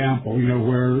an example,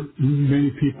 where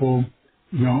many people,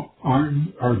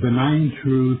 are denying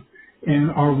truth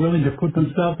and are willing to put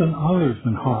themselves and others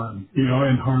in harm,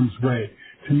 in harm's way.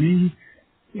 To me,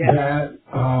 Yeah.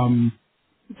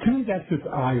 that's just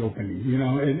eye-opening,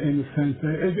 in the sense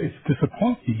that it's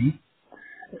disappointing.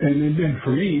 And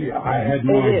for me, I had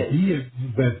no It is. idea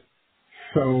that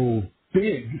so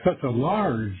big, such a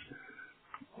large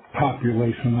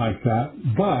population like that.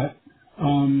 But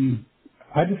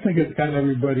I just think it's got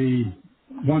everybody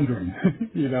wondering,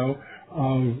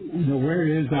 where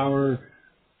is our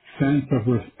sense of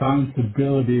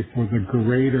responsibility for the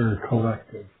greater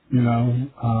collective,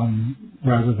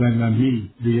 rather than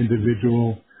me, the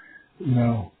individual,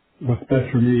 what's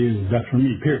best for me is best for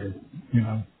me, period,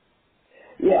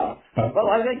 Yeah. But, Well,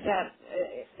 I think that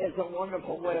is a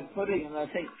wonderful way of putting it. I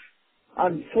think,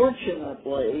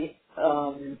 unfortunately,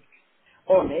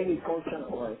 or maybe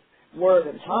fortunately, we're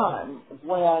at a time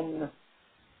when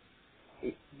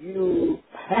you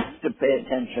have to pay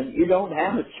attention. You don't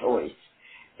have a choice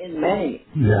in many.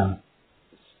 yeah,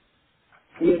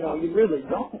 You really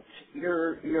don't.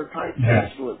 You're kind of yeah,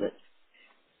 faced with it.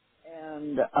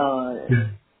 And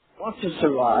yeah. want to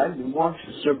survive. You want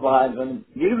to survive in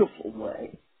a beautiful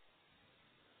way.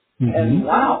 hmm And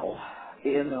wow,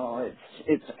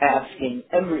 it's asking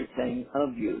everything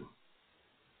of you.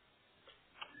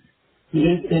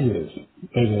 It is.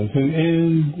 It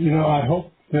is. I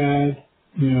hope that,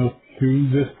 through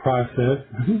this process,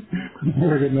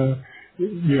 we're going to,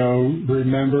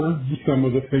 remember some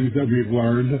of the things that we've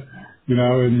learned,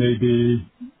 and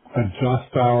maybe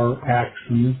adjust our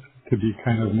actions to be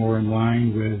kind of more in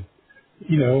line with,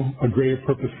 a greater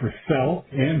purpose for self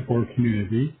and for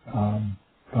community.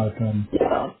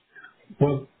 Yeah.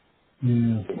 Well,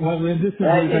 yeah. Well, Lynn, this has And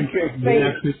I really think been you're great.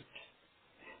 faced, Actually,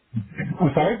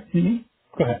 I'm sorry?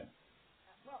 Go ahead.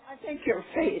 I think you're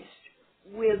faced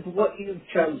with what you've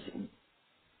chosen.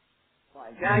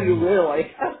 Like, now you Yeah.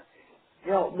 really,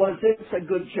 was this a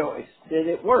good choice? Did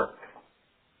it work?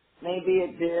 Maybe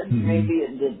it did, hmm maybe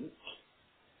it didn't.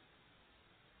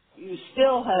 You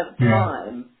still have Yeah.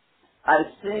 time, I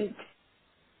think,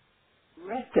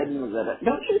 reckon with it.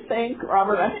 Don't you think,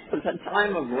 Robert? I think it's a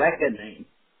time of reckoning.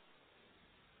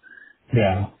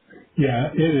 Yeah.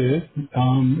 Yeah, it is.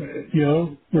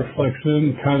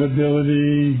 Reflection,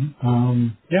 accountability,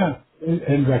 yeah,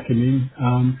 and reckoning.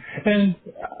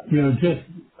 Just,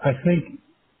 I think,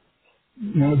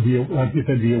 like you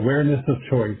said, the awareness of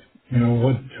choice.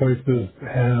 What choices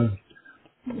have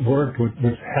worked, which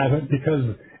haven't,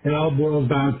 because it all boils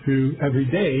down to every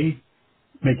day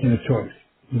making a choice.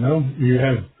 You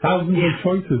have thousands Yeah. of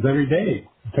choices every day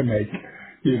to make,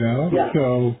 Yeah.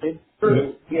 so It's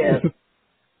true. Yes. it's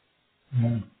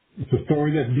yeah. It's a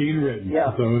story that's being written,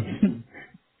 Yeah. so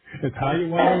it's how you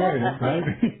want to write it,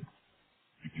 right?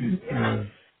 Yeah.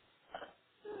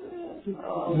 uh,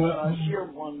 Oh gosh, well,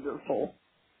 you're wonderful.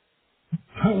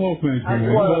 well, thank you, I'd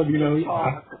man. Well, love to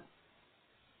talk.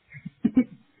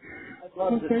 I'd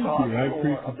love well, to thank you. talk I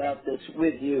more appreciate. about this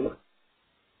with you.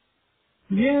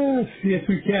 Yes,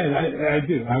 we can. I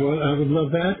do. I would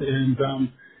love that, and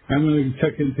I'm going to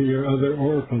check into your other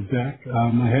Oracle deck.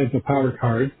 I had the power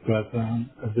card, but I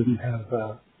didn't have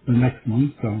the next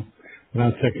one, so but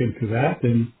I'll check into that.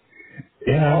 And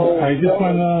yeah, Oh, I just you'll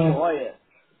want to. enjoy it.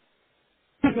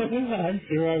 I'm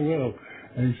sure I will.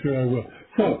 I'm sure I will.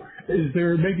 So, is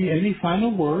there maybe any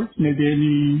final words, maybe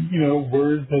any,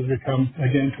 words as we come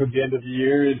again toward the end of the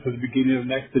year into the beginning of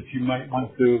next that you might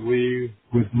want to leave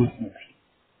with listeners?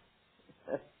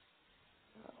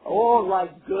 Oh,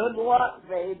 like good luck,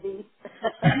 baby.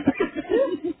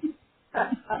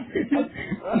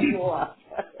 Good luck.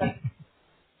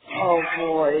 Oh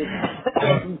boy.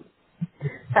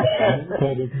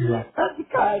 That is right. That's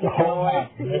kind The of how whole I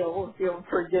lot. feel, if you'll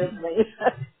forgive me.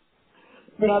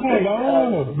 Nothing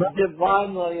Oh,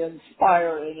 divinely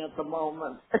inspiring at the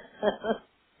moment.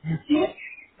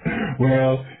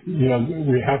 well,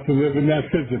 we have to live in that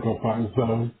physical part,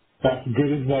 so that's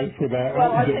good advice for that,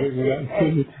 Well, I think, dealing with that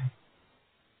physical.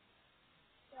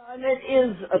 and it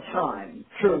is a time,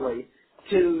 truly,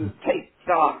 to take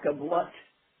stock of what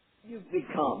you've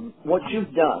become, what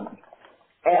you've done,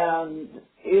 and,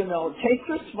 take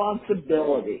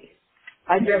responsibility.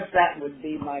 I guess that would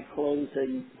be my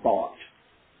closing thought.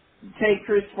 Take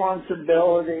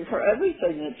responsibility for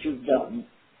everything that you've done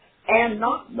and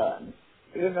not done.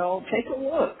 Take a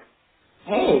look.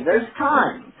 Hey, there's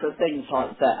time for things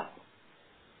like that.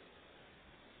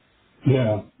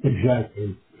 Yeah,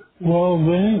 exactly. Well,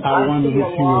 Lynn, I I want to see a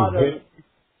wish you a lot of, very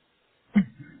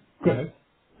good.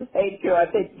 thank you, I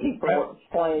think people are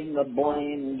playing the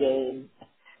blame game,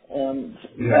 and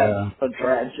that's Yeah, a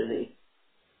tragedy.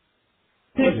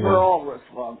 We're yeah, all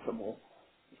responsible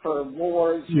for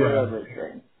wars, for yeah,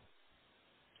 everything.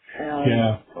 And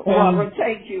yeah. Robert,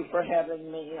 thank you for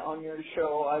having me on your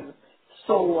show. I've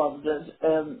so loved it,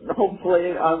 and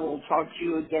hopefully I will talk to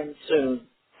you again soon.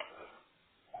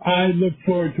 I look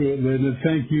forward to it, Lynn, and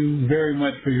thank you very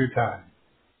much for your time.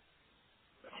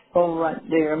 All right,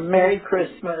 dear. Merry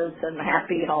Christmas and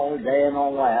happy holiday and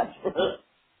all that.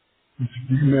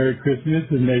 Merry Christmas,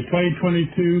 and may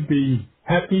 2022 be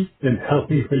happy and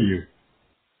healthy for you.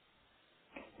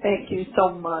 Thank you so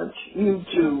much. You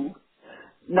too.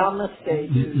 Namaste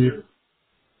to you.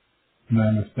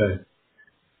 Namaste.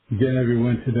 Again,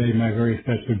 everyone, today my very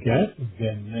special guest is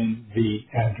again Lynn V.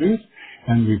 Andrews,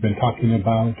 and we've been talking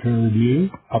about her new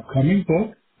upcoming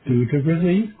book due to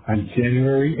release on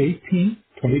January 18,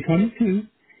 2022,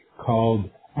 called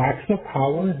Acts of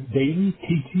Power, Daily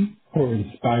Teaching for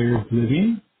Inspired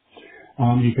Living.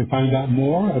 You can find out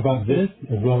more about this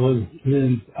as well as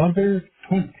Lynn's other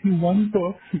 21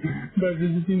 books by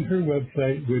visiting her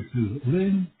website, which is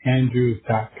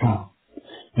lynnandrews.com.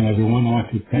 And everyone, I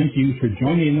want to thank you for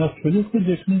joining us for this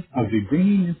edition of the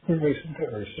Bringing Inspiration to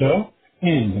Earth show.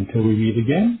 And until we meet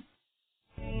again,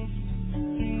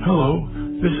 hello,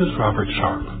 this is Robert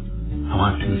Sharp. I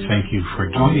want to thank you for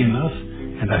joining us,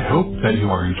 and I hope that you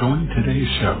are enjoying today's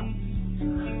show.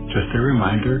 Just a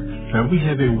reminder that we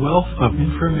have a wealth of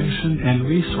information and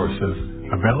resources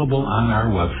available on our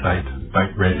website,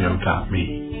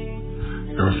 biteradio.me.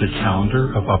 There is a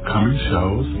calendar of upcoming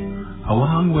shows,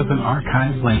 along with an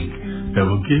archive link that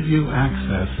will give you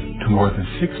access to more than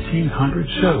 1,600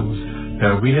 shows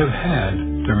that we have had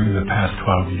during the past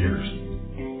 12 years.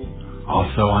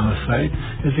 Also on the site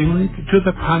is a link to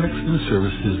the products and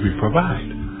services we provide: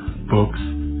 books,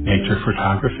 nature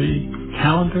photography,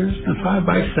 calendars, and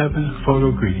 5x7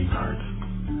 photo greeting cards.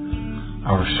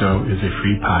 Our show is a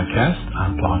free podcast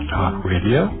on Blog Talk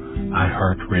Radio,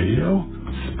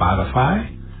 iHeartRadio,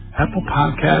 Spotify, Apple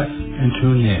Podcasts, and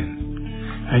TuneIn.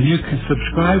 And you can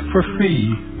subscribe for free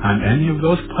on any of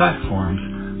those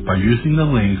platforms by using the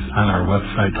links on our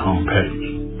website homepage.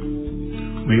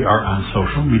 We are on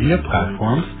social media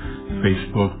platforms,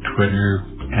 Facebook, Twitter,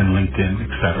 and LinkedIn,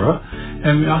 etc.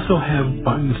 And we also have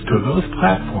buttons to those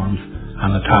platforms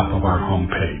on the top of our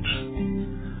homepage.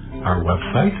 Our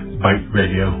website,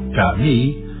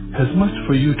 biteradio.me, has much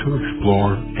for you to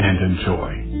explore and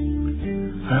enjoy.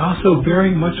 I also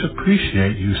very much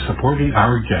appreciate you supporting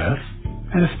our guests,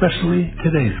 and especially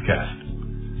today's guest.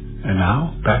 And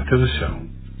now, back to the show.